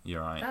right.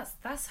 You're right.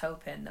 That's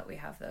hoping that we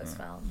have those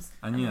films.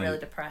 And, I'm you know, really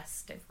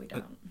depressed if we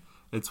don't.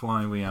 It's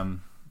why we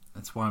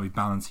That's why we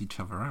balance each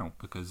other out,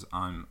 because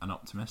I'm an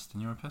optimist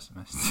and you're a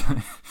pessimist.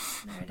 There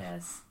it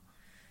is.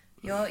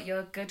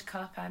 You're good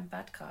cop, I'm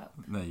bad cop.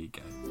 There you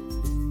go.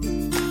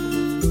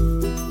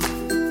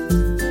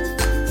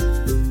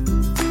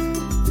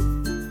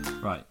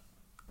 Right.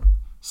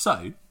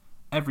 So,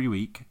 every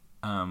week,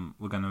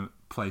 we're going to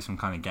play some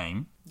kind of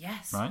game.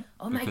 Yes. Right?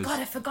 Oh my Because god,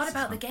 I forgot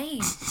about the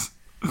game. It's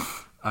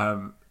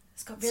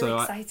got really so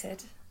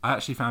excited. I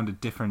actually found a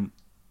different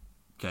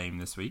game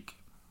this week.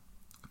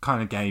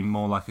 Kind of game,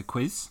 more like a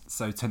quiz.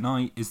 So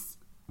tonight is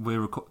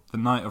the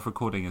night of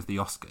recording is the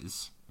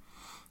Oscars.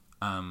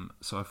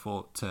 So I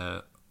thought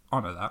to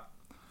honour that,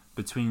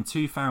 between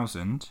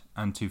 2000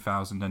 and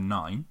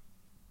 2009,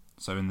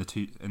 so in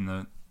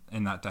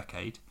that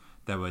decade,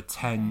 there were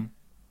 10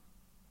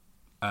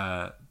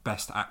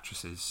 Best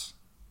Actresses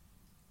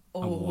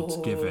awards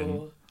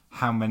given.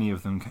 How many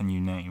of them can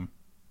you name?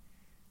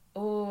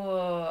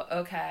 Oh,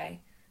 okay.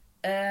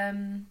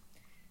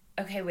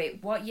 Okay,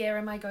 wait. What year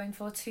am I going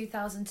for?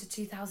 2000 to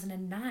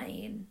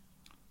 2009?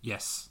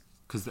 Yes,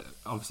 because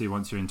obviously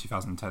once you're in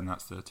 2010,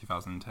 that's the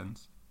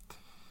 2010s.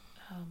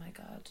 Oh my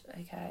god.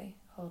 Okay,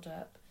 hold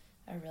up.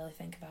 I really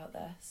think about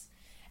this.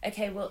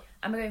 Okay, well,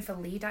 am I going for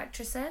lead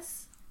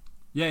actresses?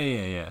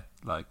 Yeah.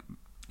 Like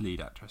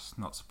lead actress,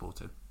 not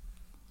supportive.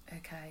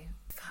 Okay.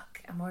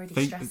 Fuck, I'm already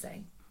Think-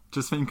 stressing.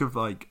 Just think of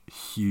like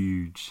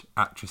huge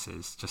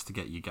actresses just to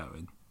get you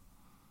going.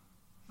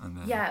 And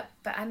then... Yeah,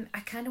 but I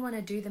kind of want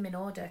to do them in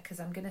order because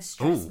I'm going to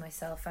stress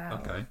myself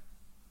out. Okay.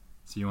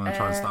 So you want to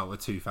try and start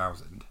with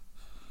 2000?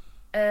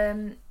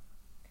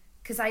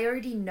 Because I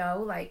already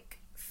know like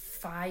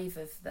 5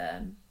 of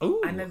them.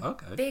 Oh, I'm a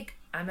okay. big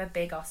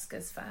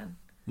Oscars fan.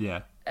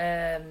 Yeah.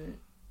 I'm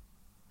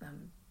a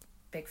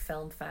big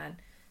film fan.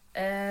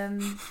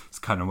 It's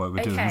kind of what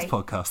we're doing this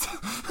podcast.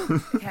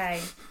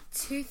 Okay,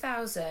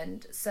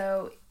 2000.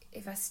 So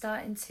if I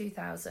start in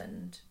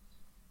 2000,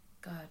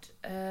 God,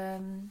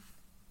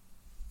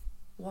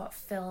 what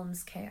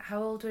films came?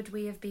 How old would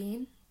we have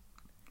been?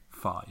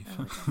 5.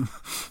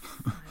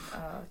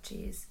 Oh,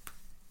 jeez.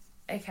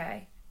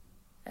 Okay.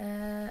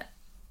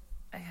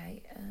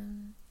 Okay.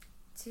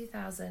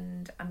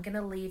 2000. I'm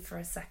gonna leave for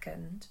a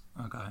second.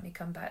 Okay. Let me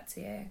come back to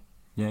you.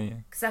 Yeah.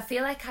 Because I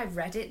feel like I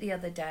read it the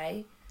other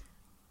day.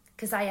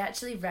 Because I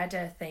actually read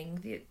a thing.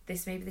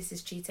 Maybe this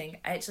is cheating.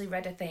 I actually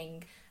read a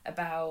thing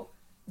about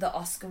the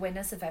Oscar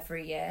winners of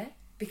every year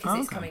because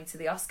it's coming to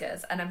the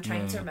Oscars, and I'm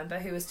trying to remember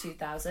who was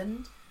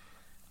 2000.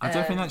 I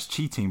don't think that's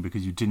cheating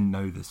because you didn't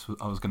know this.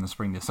 I was going to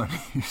spring this on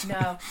you.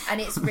 No,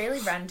 and it's really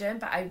random,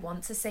 but I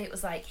want to say it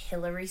was like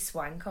Hilary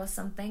Swank or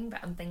something,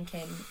 but I'm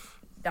thinking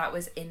that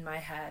was in my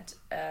head.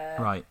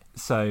 Right,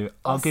 so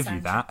I'll give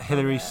you Sandra that.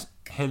 Bullock.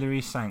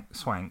 Hilary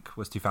Swank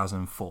was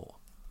 2004.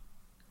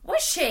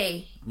 Was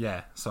she?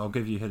 Yeah, so I'll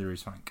give you Hilary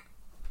Swank.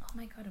 Oh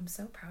my god, I'm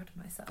so proud of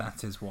myself.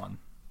 That is one.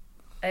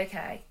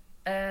 Okay.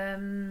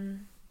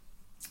 I'm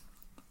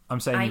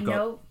saying you've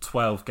got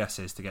 12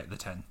 guesses to get the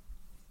 10.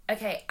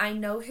 Okay, I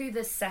know who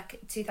the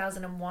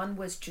 2001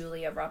 was.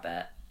 Julia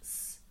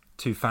Roberts.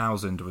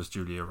 2000 was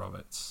Julia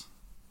Roberts.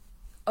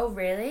 Oh,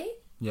 really?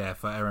 Yeah,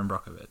 for Erin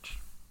Brockovich.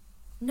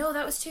 No,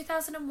 that was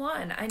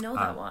 2001. I know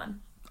that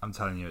one. I'm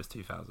telling you, it's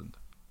 2000.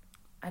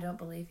 I don't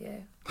believe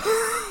you.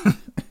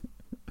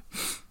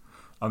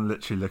 I'm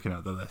literally looking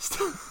at the list.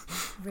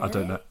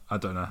 Really? I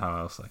don't know how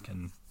else I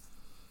can.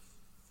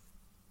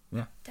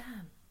 Yeah.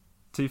 Damn.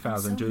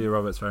 2000, Julia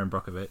Roberts for Erin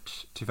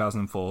Brockovich.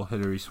 2004,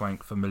 Hilary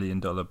Swank for $1 Million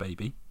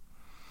Baby.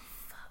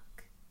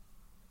 Fuck.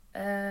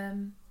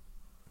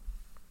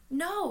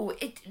 No,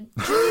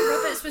 Julia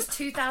Roberts was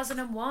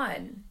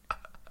 2001.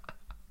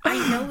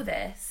 I know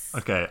this.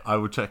 Okay, I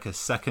will check a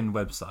second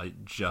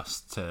website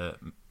just to...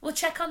 We'll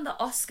check on the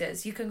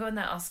Oscars. You can go on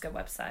that Oscar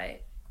website.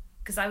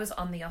 Because I was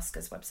on the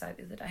Oscars website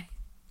the other day.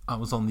 I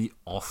was on the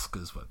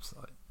Oscars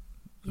website.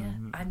 Yeah,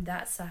 I'm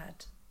that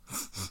sad.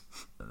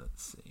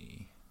 Let's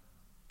see.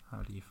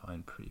 How do you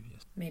find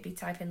previous? Maybe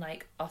type in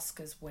like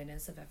Oscars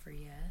winners of every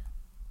year.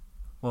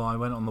 Well, I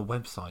went on the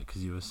website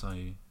because you were so...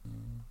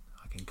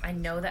 I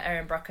know that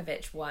Erin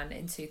Brockovich won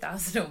in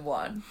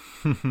 2001.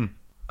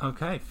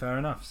 Okay, fair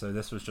enough. So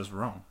this was just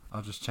wrong.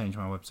 I'll just change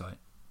my website.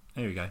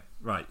 Here we go.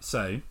 Right,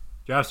 so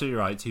you're absolutely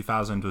right.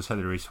 2000 was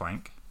Hilary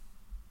Swank.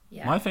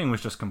 Yeah. My thing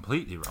was just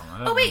completely wrong. I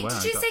don't Oh wait, know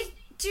where did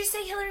you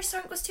say Hilary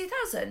Swank was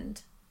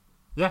 2000?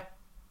 Yeah.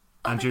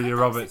 Oh And my Julia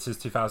God, Roberts is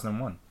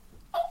 2001.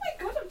 Oh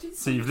my god, I'm doing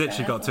So you've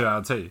literally got 2 out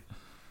of 2.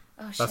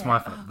 Oh, That's shit. my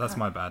Oh, that's God.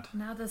 my bad.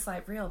 Now there's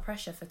like real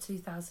pressure for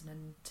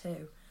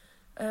 2002.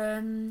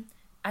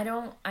 I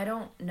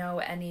don't know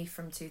any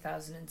from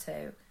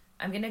 2002.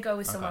 I'm gonna go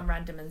with someone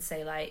random and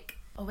say like,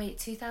 oh wait,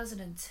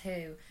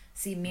 2002.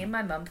 See, me and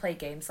my mum play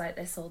games like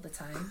this all the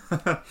time.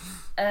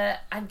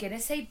 I'm gonna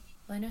say,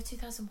 well, I know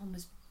 2001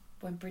 was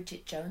when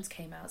Bridget Jones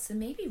came out, so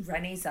maybe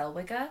Renée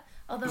Zellweger.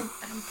 Although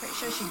I'm pretty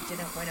sure she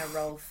didn't win a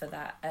role for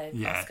that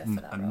Oscar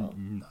for that role.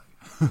 No.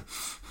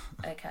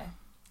 Okay,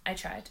 I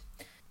tried.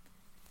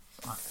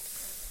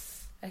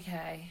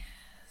 Okay,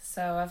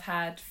 so I've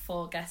had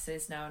 4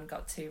 guesses now and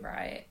got 2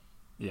 right.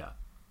 Yeah.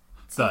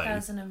 So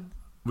 2000 and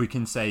We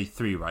can say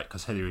 3, right?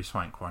 Because Hilary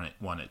Swank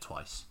won it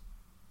twice.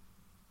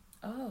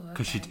 Oh, okay.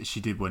 Because she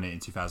did win it in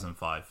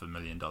 2005 for $1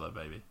 Million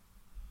Baby.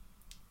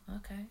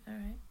 Okay, all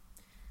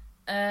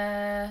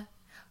right.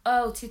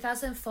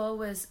 2004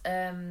 was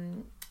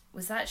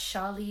that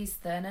Charlize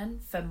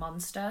Theron for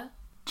Monster?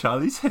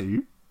 Charlie's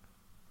who?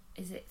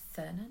 Is it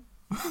Theron?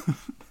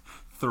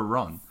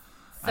 Theron.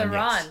 Theron.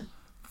 Yes,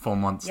 for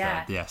Monster.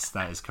 Yeah. Yes,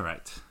 that is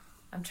correct.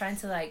 I'm trying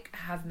to like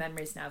have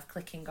memories now of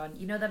clicking on,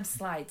 you know, them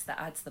slides that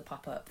adds the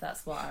pop up.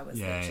 That's what I was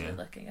literally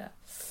looking at.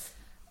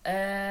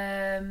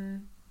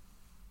 And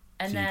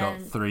so then you've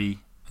got 3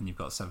 and you've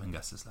got 7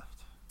 guesses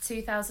left.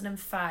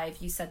 2005.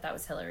 You said that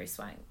was Hilary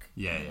Swank.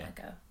 Yeah, There yeah. we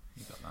go.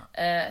 You got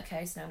that.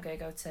 Okay, so now I'm gonna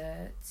go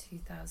to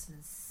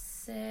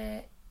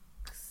 2006.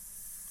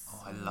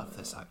 Oh, I love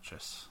this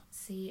actress.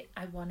 See,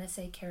 I want to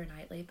say Keira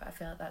Knightley, but I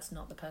feel like that's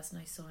not the person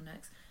I saw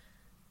next.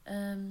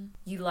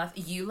 You love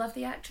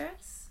the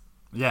actress?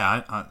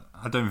 Yeah,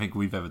 I don't think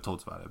we've ever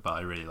talked about it, but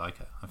I really like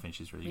her. I think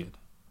she's really good.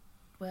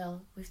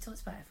 Well, we've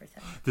talked about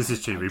everything. This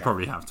is true. We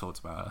probably have talked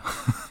about her.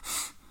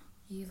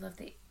 You love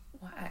the...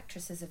 What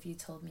actresses have you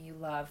told me you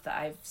love that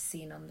I've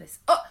seen on this?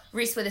 Oh,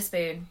 Reese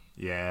Witherspoon.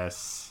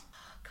 Yes.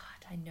 Oh,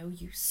 God, I know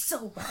you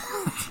so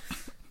well.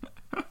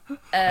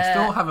 I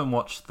still haven't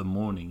watched The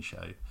Morning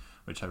Show,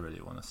 which I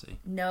really want to see.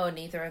 No,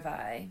 neither have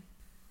I.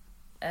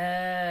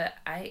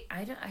 I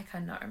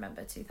cannot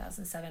remember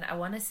 2007. I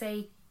want to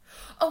say...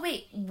 Oh,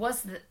 wait,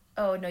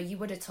 Oh, no, you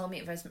would have told me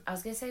it was... I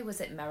was going to say, was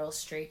it Meryl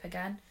Streep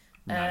again?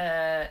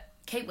 No.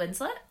 Kate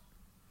Winslet?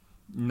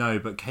 No,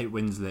 but Kate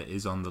Winslet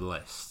is on the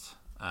list.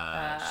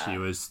 She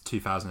was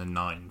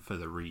 2009 for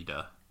The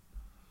Reader.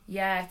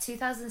 Yeah,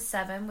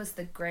 2007 was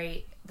the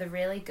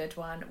really good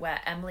one where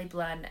Emily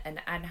Blunt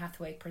and Anne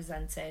Hathaway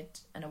presented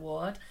an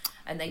award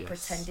and they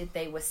pretended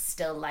they were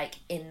still like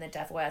in The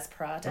Devil Wears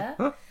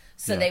Prada.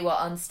 So they were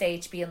on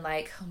stage being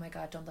like, oh my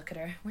God, don't look at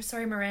her. We're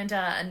sorry,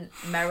 Miranda. And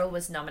Meryl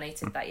was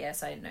nominated that year,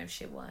 so I didn't know if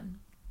she won.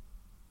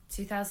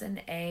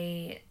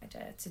 2008,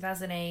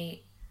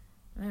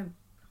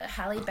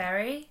 Halle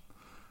Berry.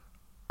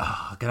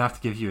 Oh, I'm going to have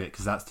to give you it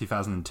because that's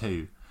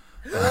 2002.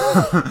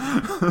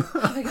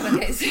 Oh my God,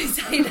 okay, so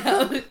say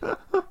no.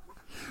 I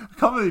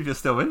can't believe you're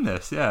still in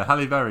this. Yeah,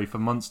 Halle Berry for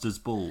Monsters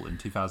Ball in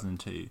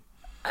 2002.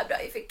 I'm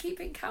not even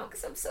keeping count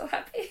because I'm so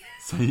happy.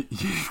 So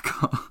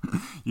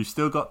you've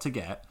still got to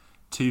get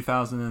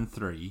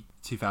 2003,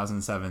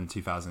 2007,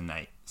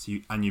 2008. So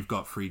you've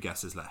got 3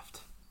 guesses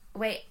left.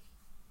 Wait.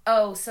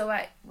 Oh, so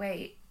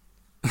wait.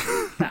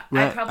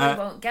 I probably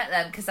won't get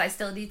them because I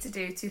still need to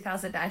do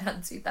 2009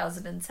 and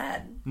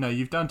 2010. No,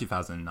 you've done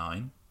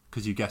 2009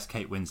 because you guessed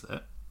Kate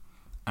Winslet,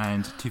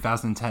 and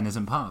 2010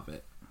 isn't part of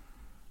it.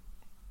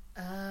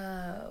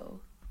 Oh.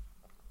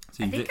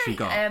 So you've literally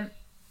got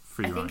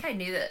 3 I right. think I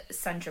knew that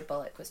Sandra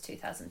Bullock was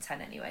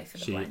 2010 anyway for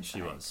the Blind Side.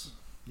 She was.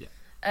 Yeah.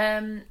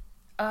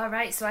 All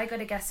right, so I got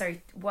to guess.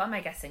 Sorry, what am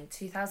I guessing?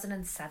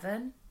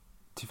 2007.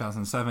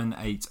 2007,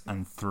 8,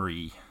 and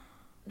 3.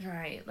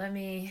 Right. Let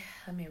me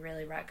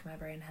really rack my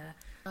brain here.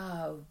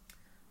 Oh,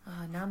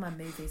 now my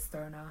movie's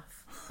thrown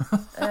off.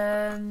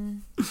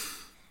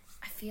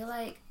 I feel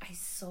like I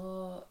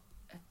saw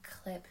a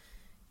clip.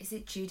 Is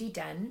it Judi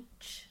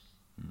Dench?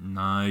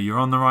 No, you're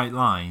on the right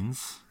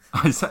lines.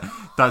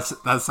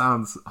 That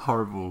sounds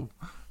horrible.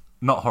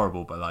 Not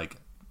horrible, but like...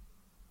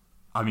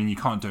 I mean, you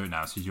can't do it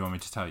now, so do you want me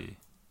to tell you?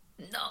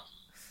 No.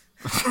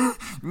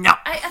 No!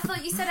 I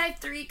thought you said I have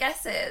 3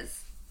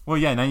 guesses. Well,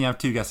 yeah, now you have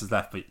 2 guesses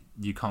left, but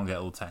you can't get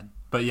all 10.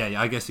 But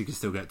yeah, I guess you could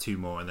still get 2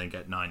 more and then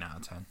get 9 out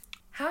of 10.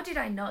 How did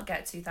I not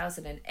get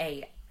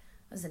 2008? I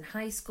was in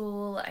high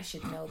school. I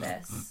should know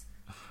this.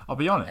 I'll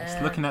be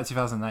honest, looking at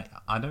 2008,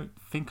 I don't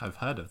think I've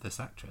heard of this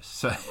actress.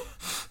 So,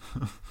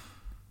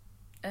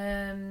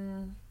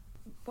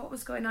 what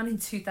was going on in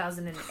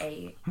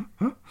 2008?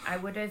 I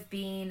would have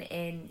been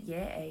in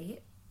year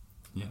 8.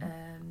 Yeah.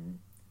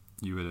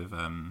 You would have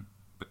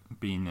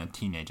been a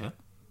teenager.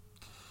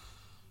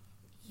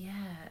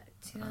 Yeah,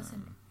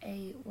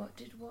 2008.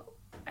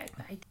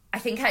 I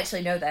think I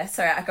actually know this.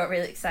 Sorry, I got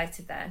really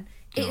excited then.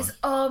 Go It is. on.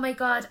 Oh my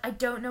God, I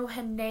don't know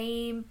her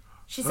name.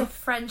 She's a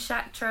French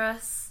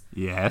actress.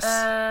 Yes.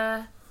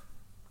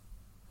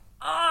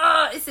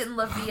 It's in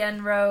La Vie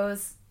en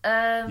Rose.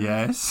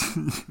 Yes.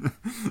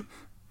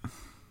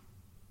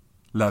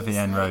 La Vie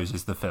en Rose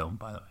is the film,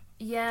 by the way.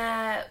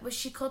 Yeah, was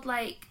she called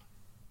like?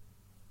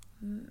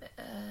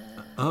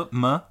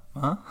 Ma?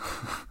 I'm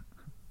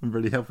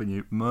really helping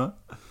you. Ma?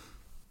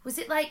 Was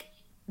it like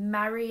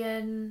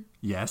Marion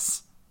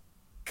Yes.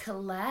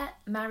 Colette?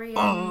 Marion.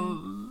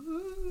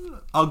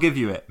 I'll give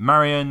you it.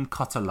 Marion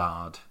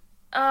Cotillard.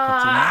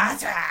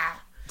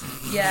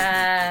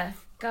 Yeah.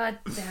 God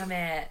damn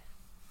it.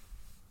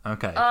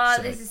 Okay. Oh,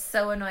 so this is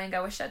so annoying. I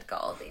wish I'd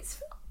got all these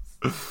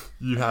films.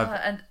 you have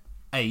And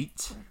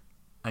 8,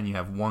 and you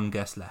have 1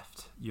 guess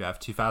left. You have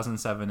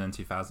 2007 and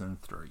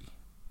 2003.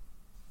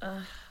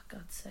 God's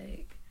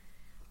sake.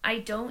 I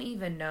don't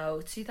even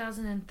know.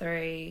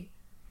 2003.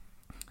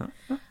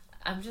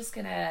 I'm just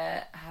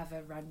gonna have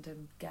a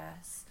random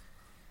guess.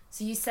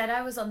 So you said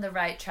I was on the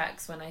right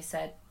tracks when I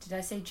said, did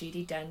I say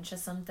Judi Dench or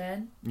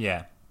something?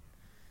 Yeah.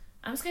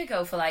 I'm just going to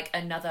go for like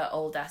another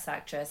old ass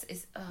actress.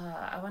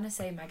 I want to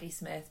say Maggie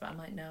Smith, but I'm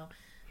like, no.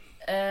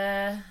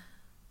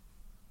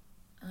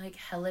 Like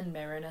Helen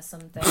Mirren or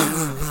something.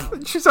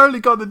 She's only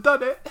gone and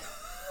done it.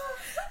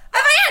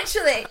 Have I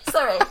actually?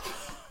 Sorry.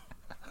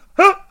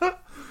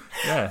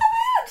 Yeah.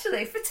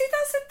 Actually, for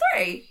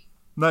 2003?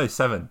 No,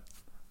 7.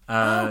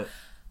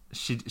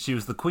 She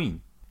was the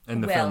Queen in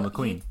the film The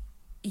Queen.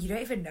 You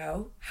don't even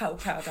know how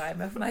proud I am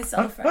of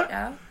myself right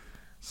now.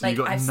 So like,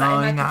 you got I've sat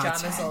in 9 my out of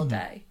pajamas 10. all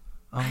day.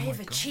 Oh I my have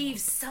God. achieved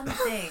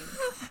something.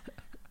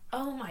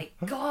 Oh my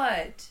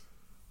God.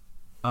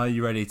 Are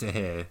you ready to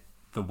hear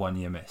the one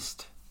you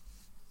missed?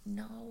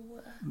 No.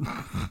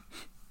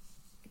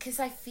 Because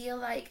I feel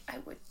like I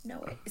would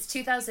know it. It's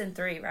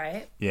 2003,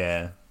 right?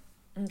 Yeah.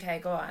 Okay,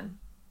 go on.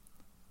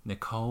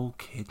 Nicole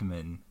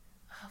Kidman.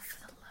 Oh, for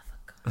the love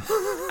of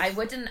God.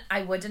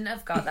 I wouldn't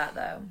have got that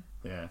though.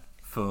 Yeah.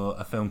 For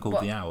a film called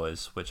What? The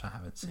Hours, which I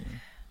haven't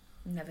seen.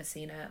 Never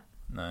seen it.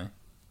 No.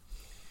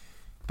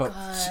 But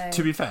God.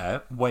 to be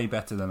fair, way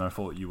better than I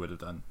thought you would have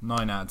done.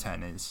 9 out of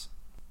 10 is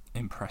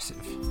impressive.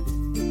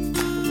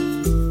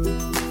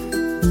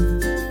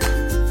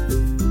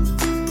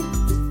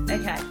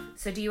 Okay,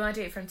 so do you want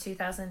to do it from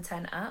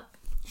 2010 up?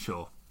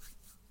 Sure.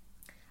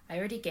 I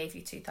already gave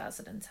you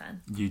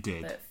 2010. You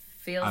did. But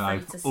feel And free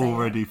I've to say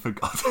already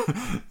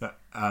forgotten.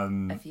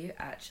 Have you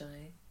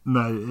actually?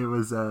 No, it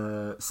was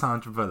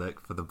Sandra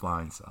Bullock for The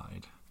Blind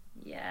Side.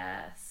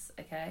 Yes.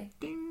 Okay.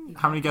 Ding. You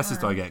How many got guesses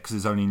do I one. get? Because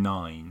it's only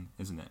 9,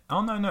 isn't it?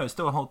 Oh, no, it's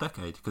still a whole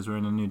decade because we're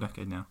in a new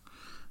decade now.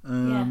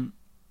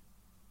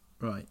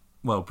 Right.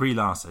 Well, Brie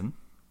Larson,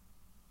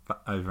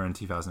 over in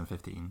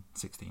 2015,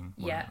 16.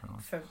 Yeah, whatever it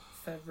was.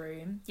 for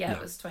Room. Yeah, Yeah.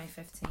 it was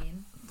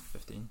 2015.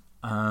 15.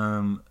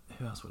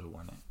 Who else would have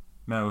won it?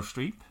 Meryl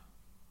Streep.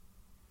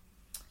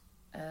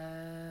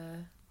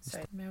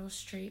 Sorry, Meryl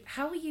Streep.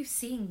 How are you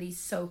seeing these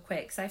so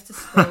quick? 'Cause I have to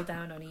scroll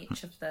down on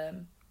each of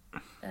them.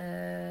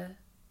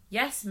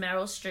 Yes,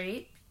 Meryl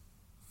Streep.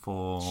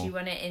 For... She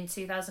won it in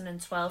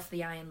 2012 for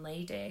The Iron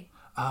Lady.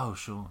 Oh,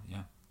 sure,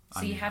 yeah.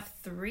 So you have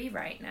 3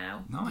 right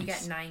now. Nice. You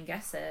get 9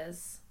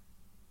 guesses.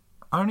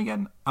 I only get...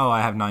 Oh,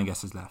 I have 9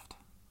 guesses left.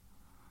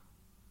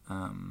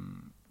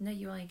 No,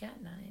 you only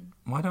get 9.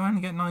 Why do I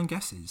only get 9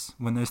 guesses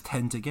when there's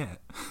 10 to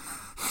get?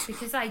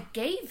 Because I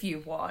gave you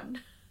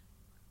one.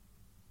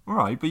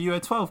 Right, but you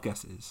had 12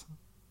 guesses.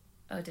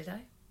 Oh, did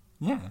I?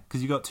 Yeah,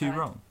 because you got 2 Right.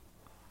 wrong.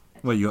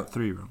 Well, you got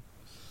 3 wrong.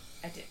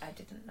 I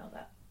didn't know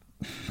that.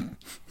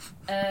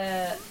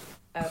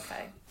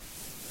 Okay.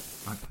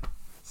 Okay.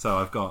 So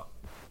I've got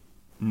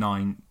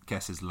 9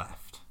 guesses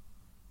left.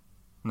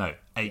 No,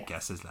 8 Yes.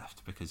 guesses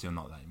left because you're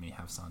not letting me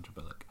have Sandra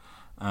Bullock.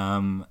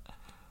 Not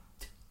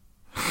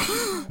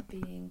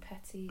being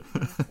petty.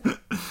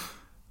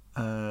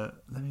 Let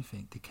me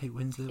think. Did Kate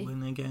Winslet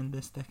win again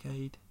this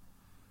decade?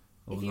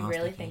 Or If you last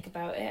really decade? think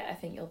about it, I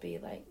think you'll be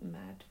like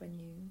mad when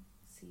you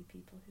see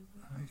people who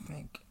won. I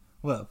think.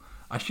 Well,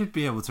 I should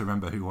be able to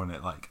remember who won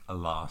it like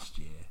last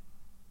year.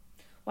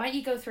 Why don't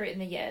you go through it in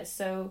the years?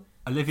 So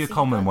Olivia So you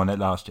Colman got- won it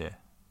last year.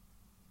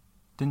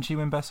 Didn't she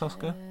win Best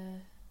Oscar?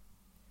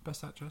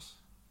 Best Actress?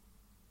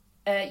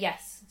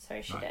 Yes,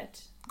 sorry, she Right.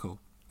 did. Cool.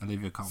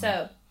 Olivia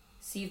Colman.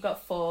 So you've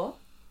got 4.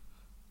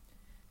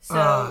 So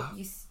Ah.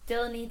 you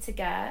still need to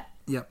get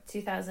Yep.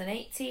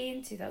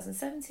 2018,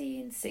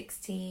 2017,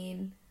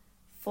 16,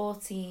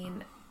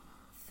 14,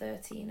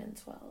 13, and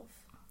 12.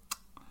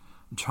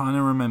 I'm trying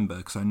to remember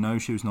because I know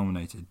she was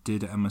nominated.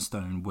 Did Emma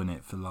Stone win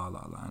it for La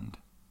La Land?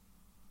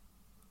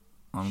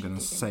 I'm She going to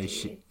did say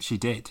indeed. she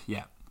did.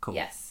 Yeah, cool.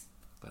 Yes.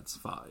 That's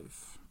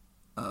 5.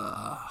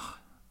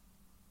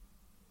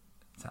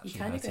 It's actually You're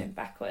kind of 13. going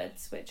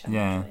backwards, which I'm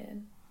Yeah.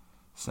 enjoying.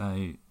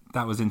 So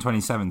that was in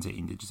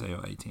 2017, did you say,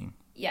 or 18?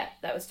 Yeah,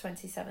 that was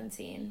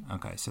 2017.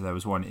 Okay, so there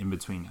was one in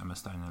between Emma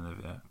Stone and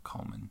Olivia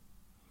Colman.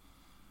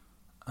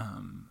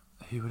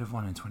 Who would have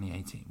won in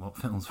 2018? What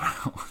films were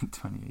out in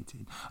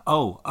 2018?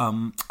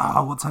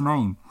 What's her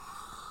name?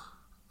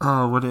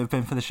 Oh, would it have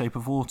been For the Shape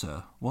of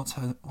Water? What's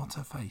her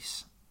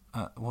face?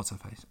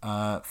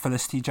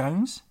 Felicity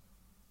Jones?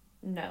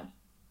 No.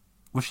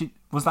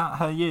 Was that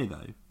her year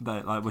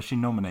though? Was she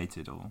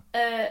nominated or?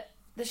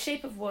 The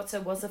Shape of Water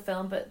was a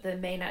film, but the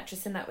main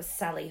actress in that was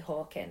Sally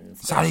Hawkins.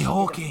 but Sally she didn't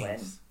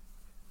Hawkins.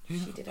 win.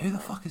 Who didn't the win.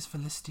 fuck is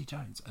Felicity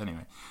Jones?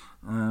 Anyway,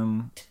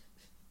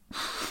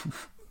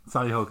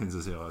 Sally Hawkins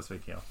is who I was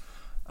thinking of.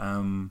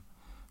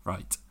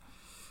 Right.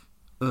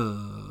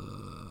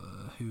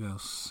 Who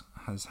else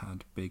has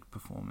had big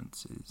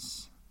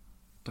performances?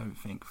 Don't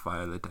think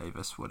Viola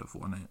Davis would have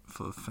won it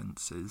for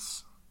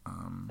Fences.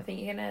 I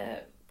think you're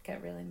gonna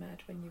get really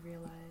mad when you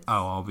realise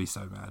Oh, I'll be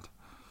so mad.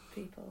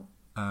 people.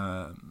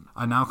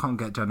 I now can't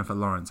get Jennifer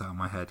Lawrence out of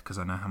my head because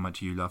I know how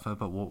much you love her,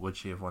 but what would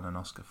she have won an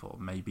Oscar for?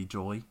 Maybe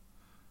Joy?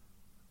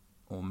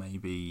 Or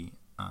maybe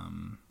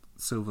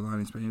Silver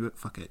Linings Playbook?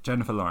 Fuck it.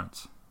 Jennifer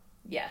Lawrence.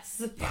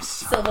 Yes. Yes.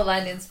 Silver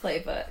Linings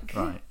Playbook.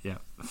 Right, yeah.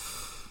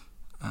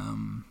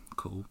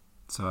 Cool.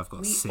 So I've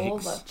got We 6. all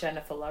love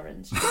Jennifer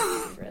Lawrence, just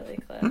to be really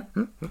clear.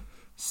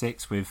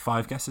 6 with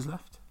 5 guesses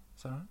left.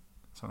 Is that right?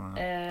 Something like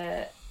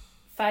that.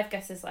 5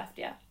 guesses left,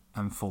 yeah.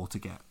 And 4 to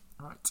get.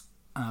 Right.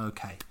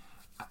 Okay.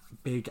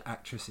 Big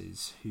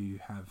actresses who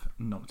have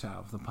knocked out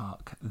of the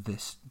park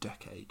this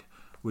decade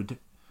would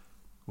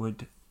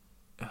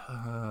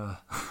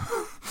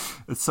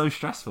it's so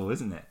stressful,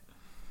 isn't it?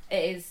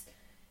 It is.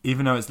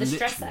 Even though it's The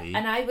literally... stress,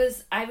 and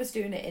I was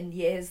doing it in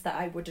years that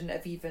I wouldn't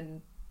have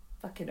even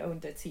fucking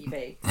owned a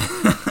TV.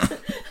 I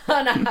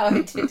don't know how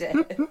I did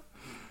it.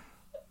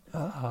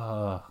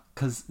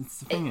 Because the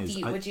thing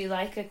is... Would you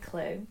like a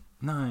clue?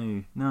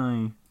 No.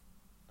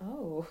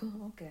 Oh,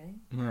 okay.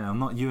 Yeah, I'm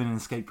not you in an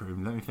escape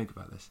room. Let me think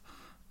about this.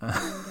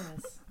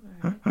 Yes.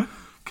 All right.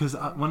 Because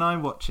when I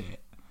watch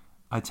it,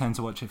 I tend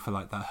to watch it for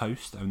like the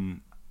host and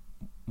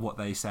what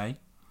they say.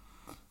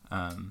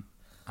 And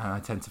I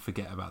tend to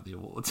forget about the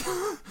awards.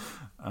 Well,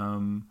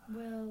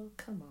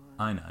 come on.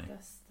 I know.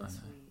 That's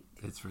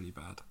weak. It's really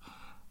bad.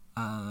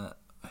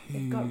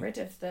 They've got rid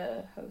of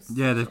the host.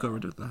 Yeah, they've got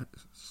rid of the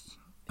host.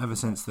 Ever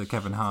since the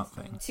Kevin Hart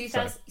thing.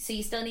 2000. So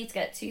you still need to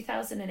get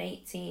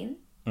 2018.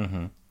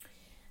 Mm-hmm.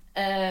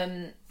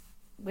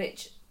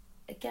 Which,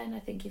 again, I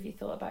think if you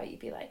thought about it, you'd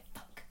be like,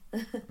 fuck.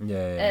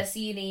 Yeah. So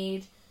you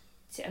need...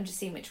 I'm just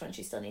seeing which ones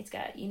you still need to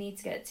get. You need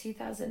to get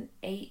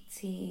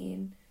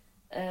 2018...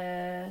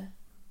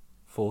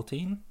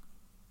 14?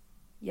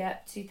 Yeah,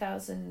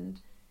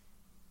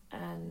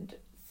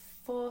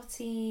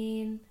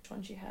 2014. Which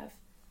ones you have?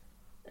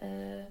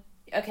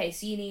 Okay,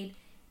 so you need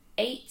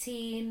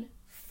 18,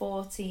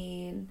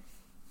 14,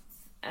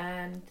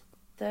 and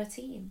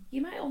 13.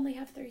 You might only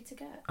have 3 to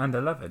get. And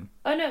 11.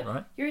 Oh no,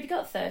 right? You already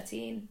got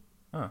 13.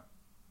 Oh.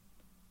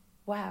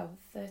 Wow,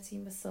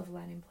 13 was Silver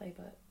Lining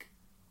Playbook.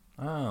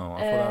 Oh, I thought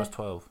that was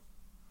 12.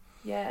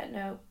 Yeah,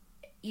 no.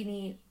 You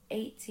need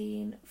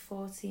 18,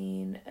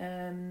 14,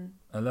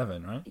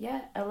 11, right?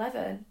 yeah,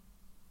 11.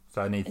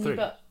 So I need And 3.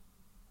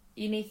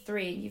 You need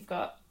 3. You've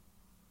got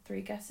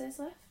 3 guesses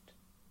left?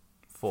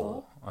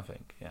 4, I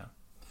think, yeah.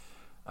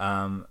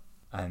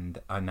 And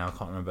I now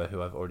can't remember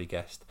who I've already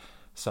guessed.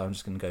 So I'm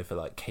just going to go for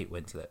like Kate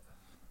Winslet.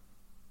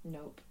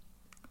 Nope.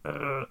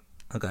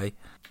 Okay.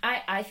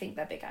 I think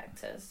they're big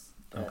actors.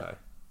 Okay.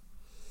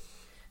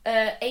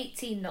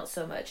 18, not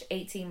so much.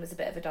 18 was a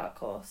bit of a dark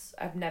horse.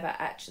 I've never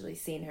actually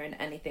seen her in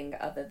anything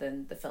other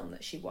than the film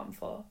that she won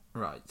for.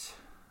 Right.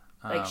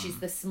 Like, she's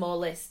the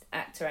smallest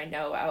actor I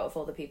know out of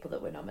all the people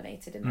that were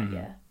nominated in that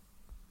year.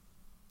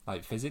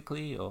 Like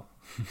physically, or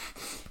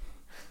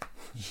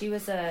She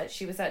was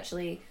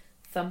actually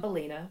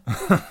Thumbelina.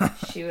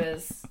 She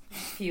was a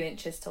few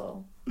inches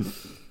tall.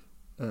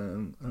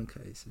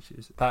 okay, so she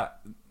was...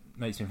 That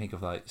makes me think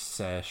of like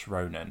Saoirse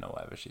Ronan or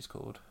whatever she's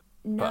called.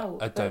 No,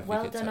 but I don't but think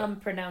well it's done her. on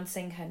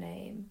pronouncing her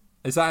name.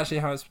 Is that actually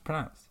how it's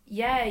pronounced?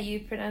 Yeah,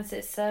 you pronounce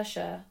it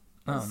Saoirse.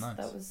 Oh, nice.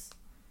 That was...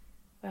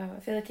 Wow, I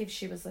feel like if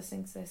she was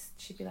listening to this,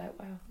 she'd be like,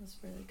 wow, that's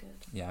really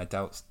good. Yeah, I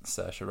doubt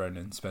Saoirse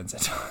Ronan spends her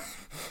time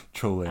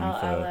trawling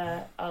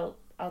for... I'll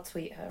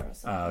tweet her or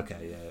something. Oh,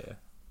 okay,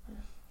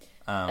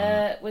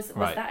 yeah. Was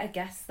right. that a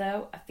guess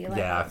though? I feel like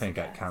Yeah, that I was think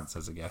a that guess. counts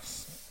as a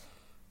guess.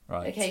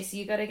 Right. Okay, so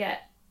you got to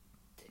get.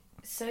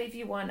 So if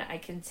you won, I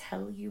can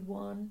tell you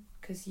one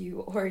because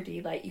you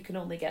already you can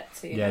only get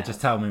 2. Yeah, now.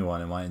 just tell me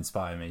one. It might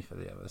inspire me for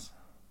the others.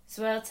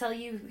 So I'll tell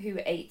you who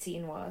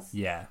 18 was.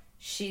 Yeah.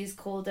 She's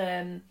called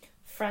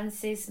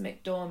Frances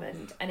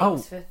McDormand, and it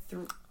was for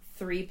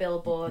 3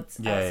 billboards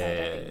outside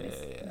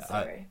Ebbing,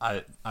 Missouri.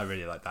 I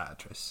really like that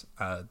actress.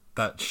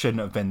 That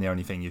shouldn't have been the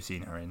only thing you've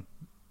seen her in.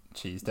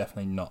 She's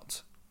definitely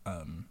not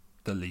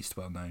the least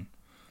well known.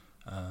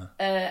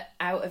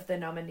 Out of the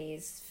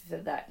nominees for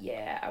that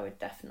year, I would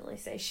definitely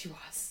say she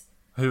was.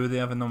 Who were the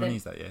other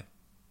nominees that year?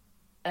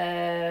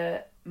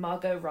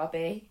 Margot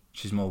Robbie.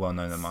 She's more well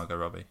known than Margot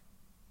Robbie.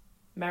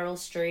 Meryl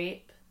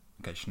Streep.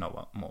 Okay, she's not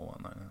more well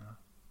known than her.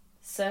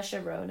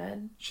 Saoirse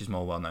Ronan. She's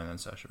more well known than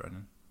Saoirse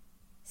Ronan.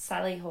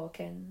 Sally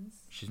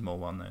Hawkins. She's more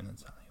well known than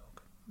Sally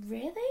Hawkins.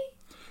 Really?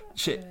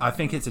 I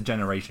think it's a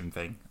generation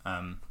thing.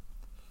 I'm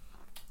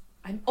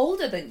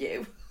older than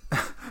you.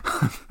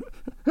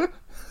 I'm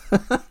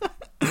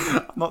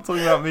not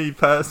talking about me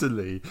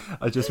personally.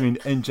 I just mean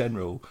in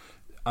general.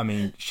 I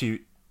mean,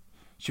 she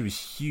was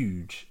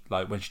huge.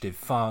 Like when she did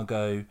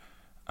Fargo.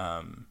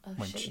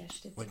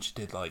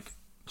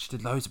 She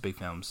did loads of big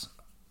films.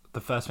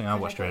 The first thing I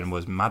watched her in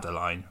was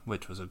Madeline,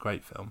 which was a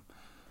great film.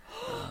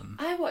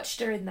 I watched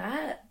her in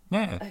that.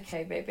 Yeah.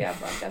 Okay, maybe I'm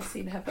wrong. I've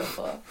seen her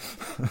before.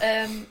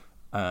 Anyway.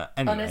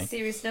 On a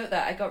serious note,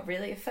 I got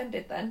really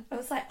offended then. I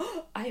was like,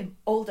 oh, I am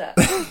older.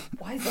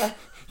 Wiser.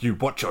 You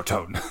watch your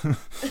tone.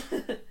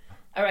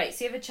 All right,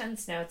 so you have a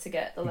chance now to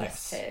get the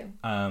last 2.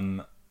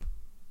 I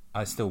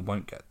still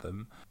won't get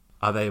them.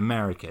 Are they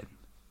American?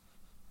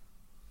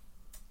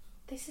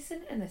 This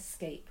isn't an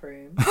escape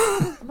room.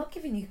 I'm not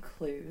giving you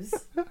clues.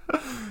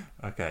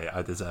 Okay,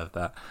 I deserve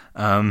that.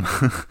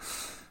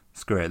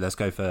 Screw it. Let's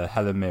go for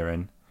Helen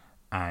Mirren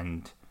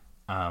and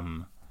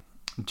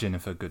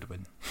Ginnifer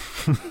Goodwin.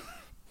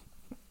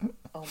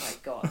 Oh my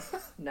god,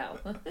 no.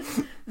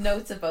 No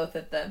to both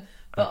of them.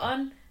 But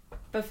on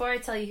Before I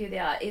tell you who they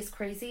are, it's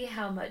crazy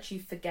how much you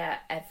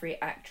forget every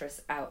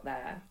actress out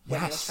there when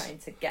Yes. you're trying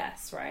to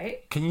guess,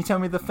 right? Can you tell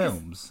me the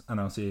films, and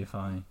I'll see if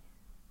I...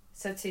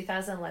 So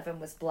 2011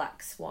 was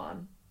Black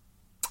Swan.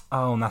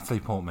 Oh, Natalie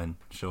Portman,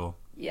 sure.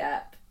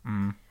 Yep.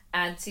 Mm.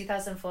 And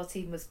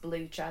 2014 was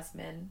Blue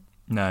Jasmine.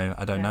 No,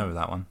 I don't No. know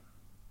that one.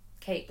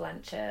 Kate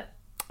Blanchett.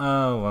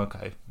 Oh,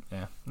 okay.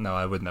 Yeah. No,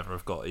 I would never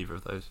have got either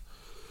of those.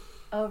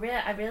 Oh, really?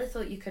 I really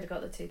thought you could have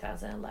got the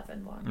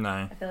 2011 one. No.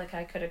 I feel like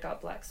I could have got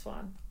Black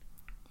Swan.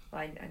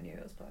 I knew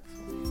it was Black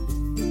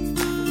Swan.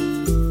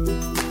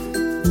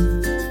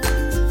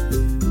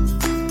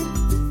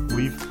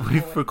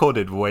 We've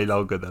recorded way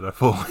longer than I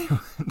thought we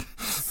would.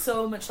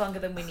 So much longer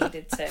than we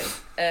needed to.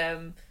 Yeah.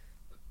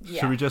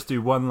 Should we just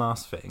do one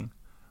last thing,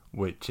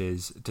 which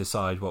is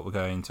decide what we're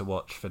going to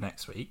watch for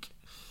next week?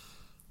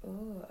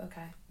 Oh,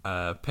 okay.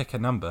 Pick a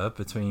number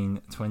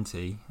between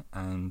 20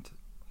 and,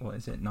 what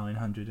is it,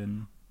 900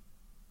 and...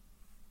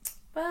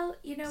 Well,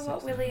 you know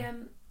what, 600.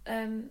 William?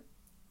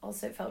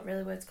 Also, it felt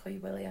really weird to call you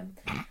William.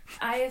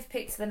 I have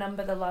picked the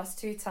number the last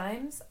 2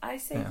 times. I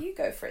say Yeah. you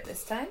go for it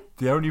this time.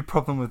 The only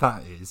problem with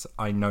that is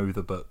I know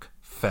the book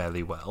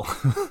fairly well.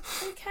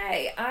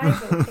 Okay, I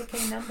will pick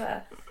a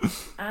number.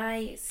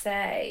 I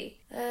say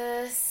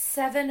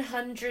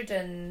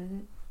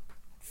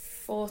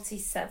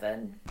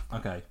 747.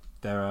 Okay,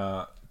 there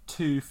are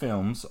 2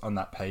 films on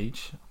that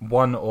page.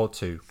 1 or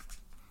 2.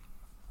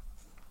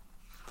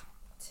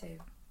 2.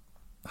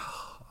 I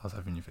was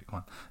hoping you pick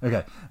 1.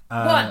 Okay.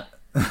 1.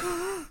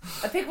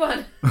 I pick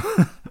 1.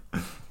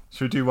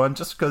 Should we do 1?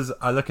 Just because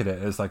I look at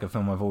it as like a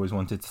film I've always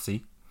wanted to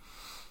see.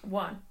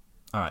 1.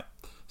 Alright,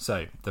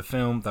 so the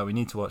film that we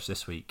need to watch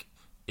this week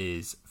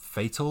is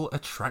Fatal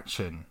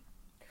Attraction.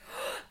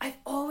 I've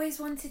always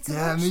wanted to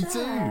Yeah, watch me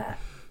that.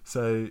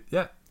 So,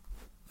 yeah,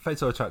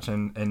 Fatal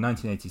Attraction in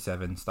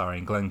 1987,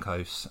 starring Glenn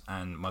Close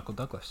and Michael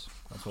Douglas.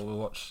 That's what we'll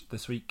watch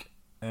this week,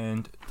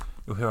 and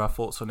you'll hear our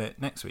thoughts on it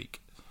next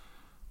week.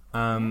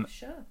 Yeah,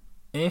 sure.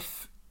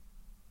 If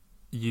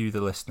you,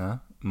 the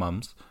listener,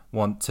 mums,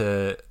 want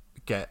to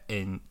get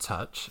in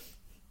touch,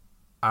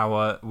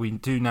 we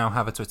do now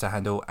have a Twitter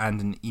handle and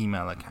an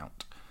email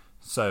account.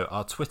 So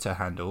our Twitter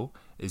handle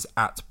is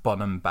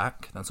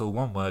 @BonhamBack. That's all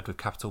one word with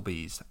capital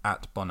B's,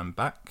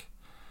 @BonhamBack.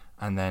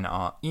 And then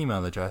our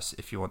email address,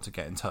 if you want to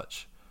get in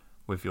touch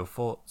with your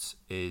thoughts,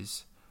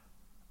 is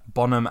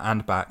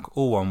bonhamandback,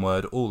 all one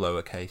word, all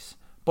lowercase,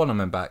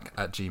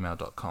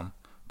 bonhamandback@gmail.com.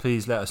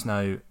 Please let us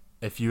know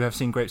if you have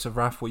seen Grapes of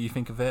Wrath, what you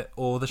think of it,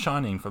 or The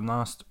Shining from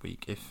last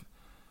week.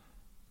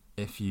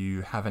 If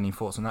you have any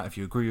thoughts on that, if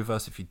you agree with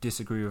us, if you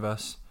disagree with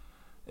us,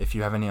 if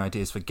you have any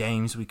ideas for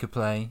games we could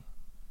play.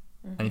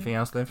 Anything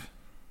else, Liv?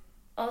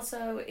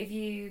 Also, if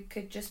you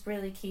could just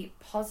really keep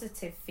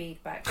positive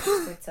feedback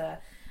to Twitter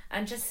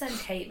and just send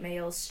hate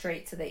mail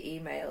straight to the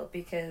email,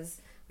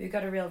 because we've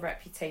got a real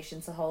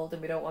reputation to hold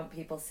and we don't want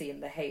people seeing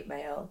the hate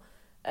mail.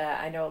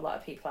 I know a lot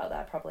of people out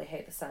there probably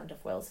hate the sound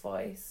of Will's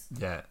voice.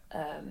 Yeah.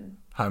 Hi,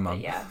 But Mum.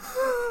 yeah.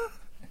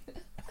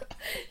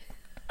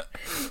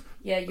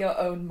 Yeah, your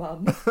own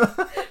mum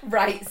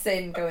writes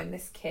in going,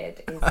 this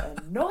kid is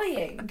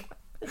annoying.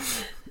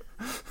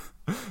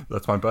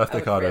 That's my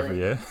birthday Oh, card really? every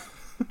year.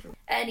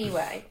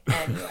 Anyway.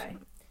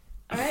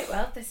 Alright,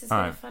 well, this has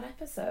been a fun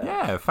episode.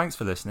 Yeah, thanks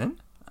for listening.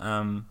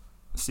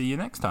 See you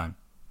next time.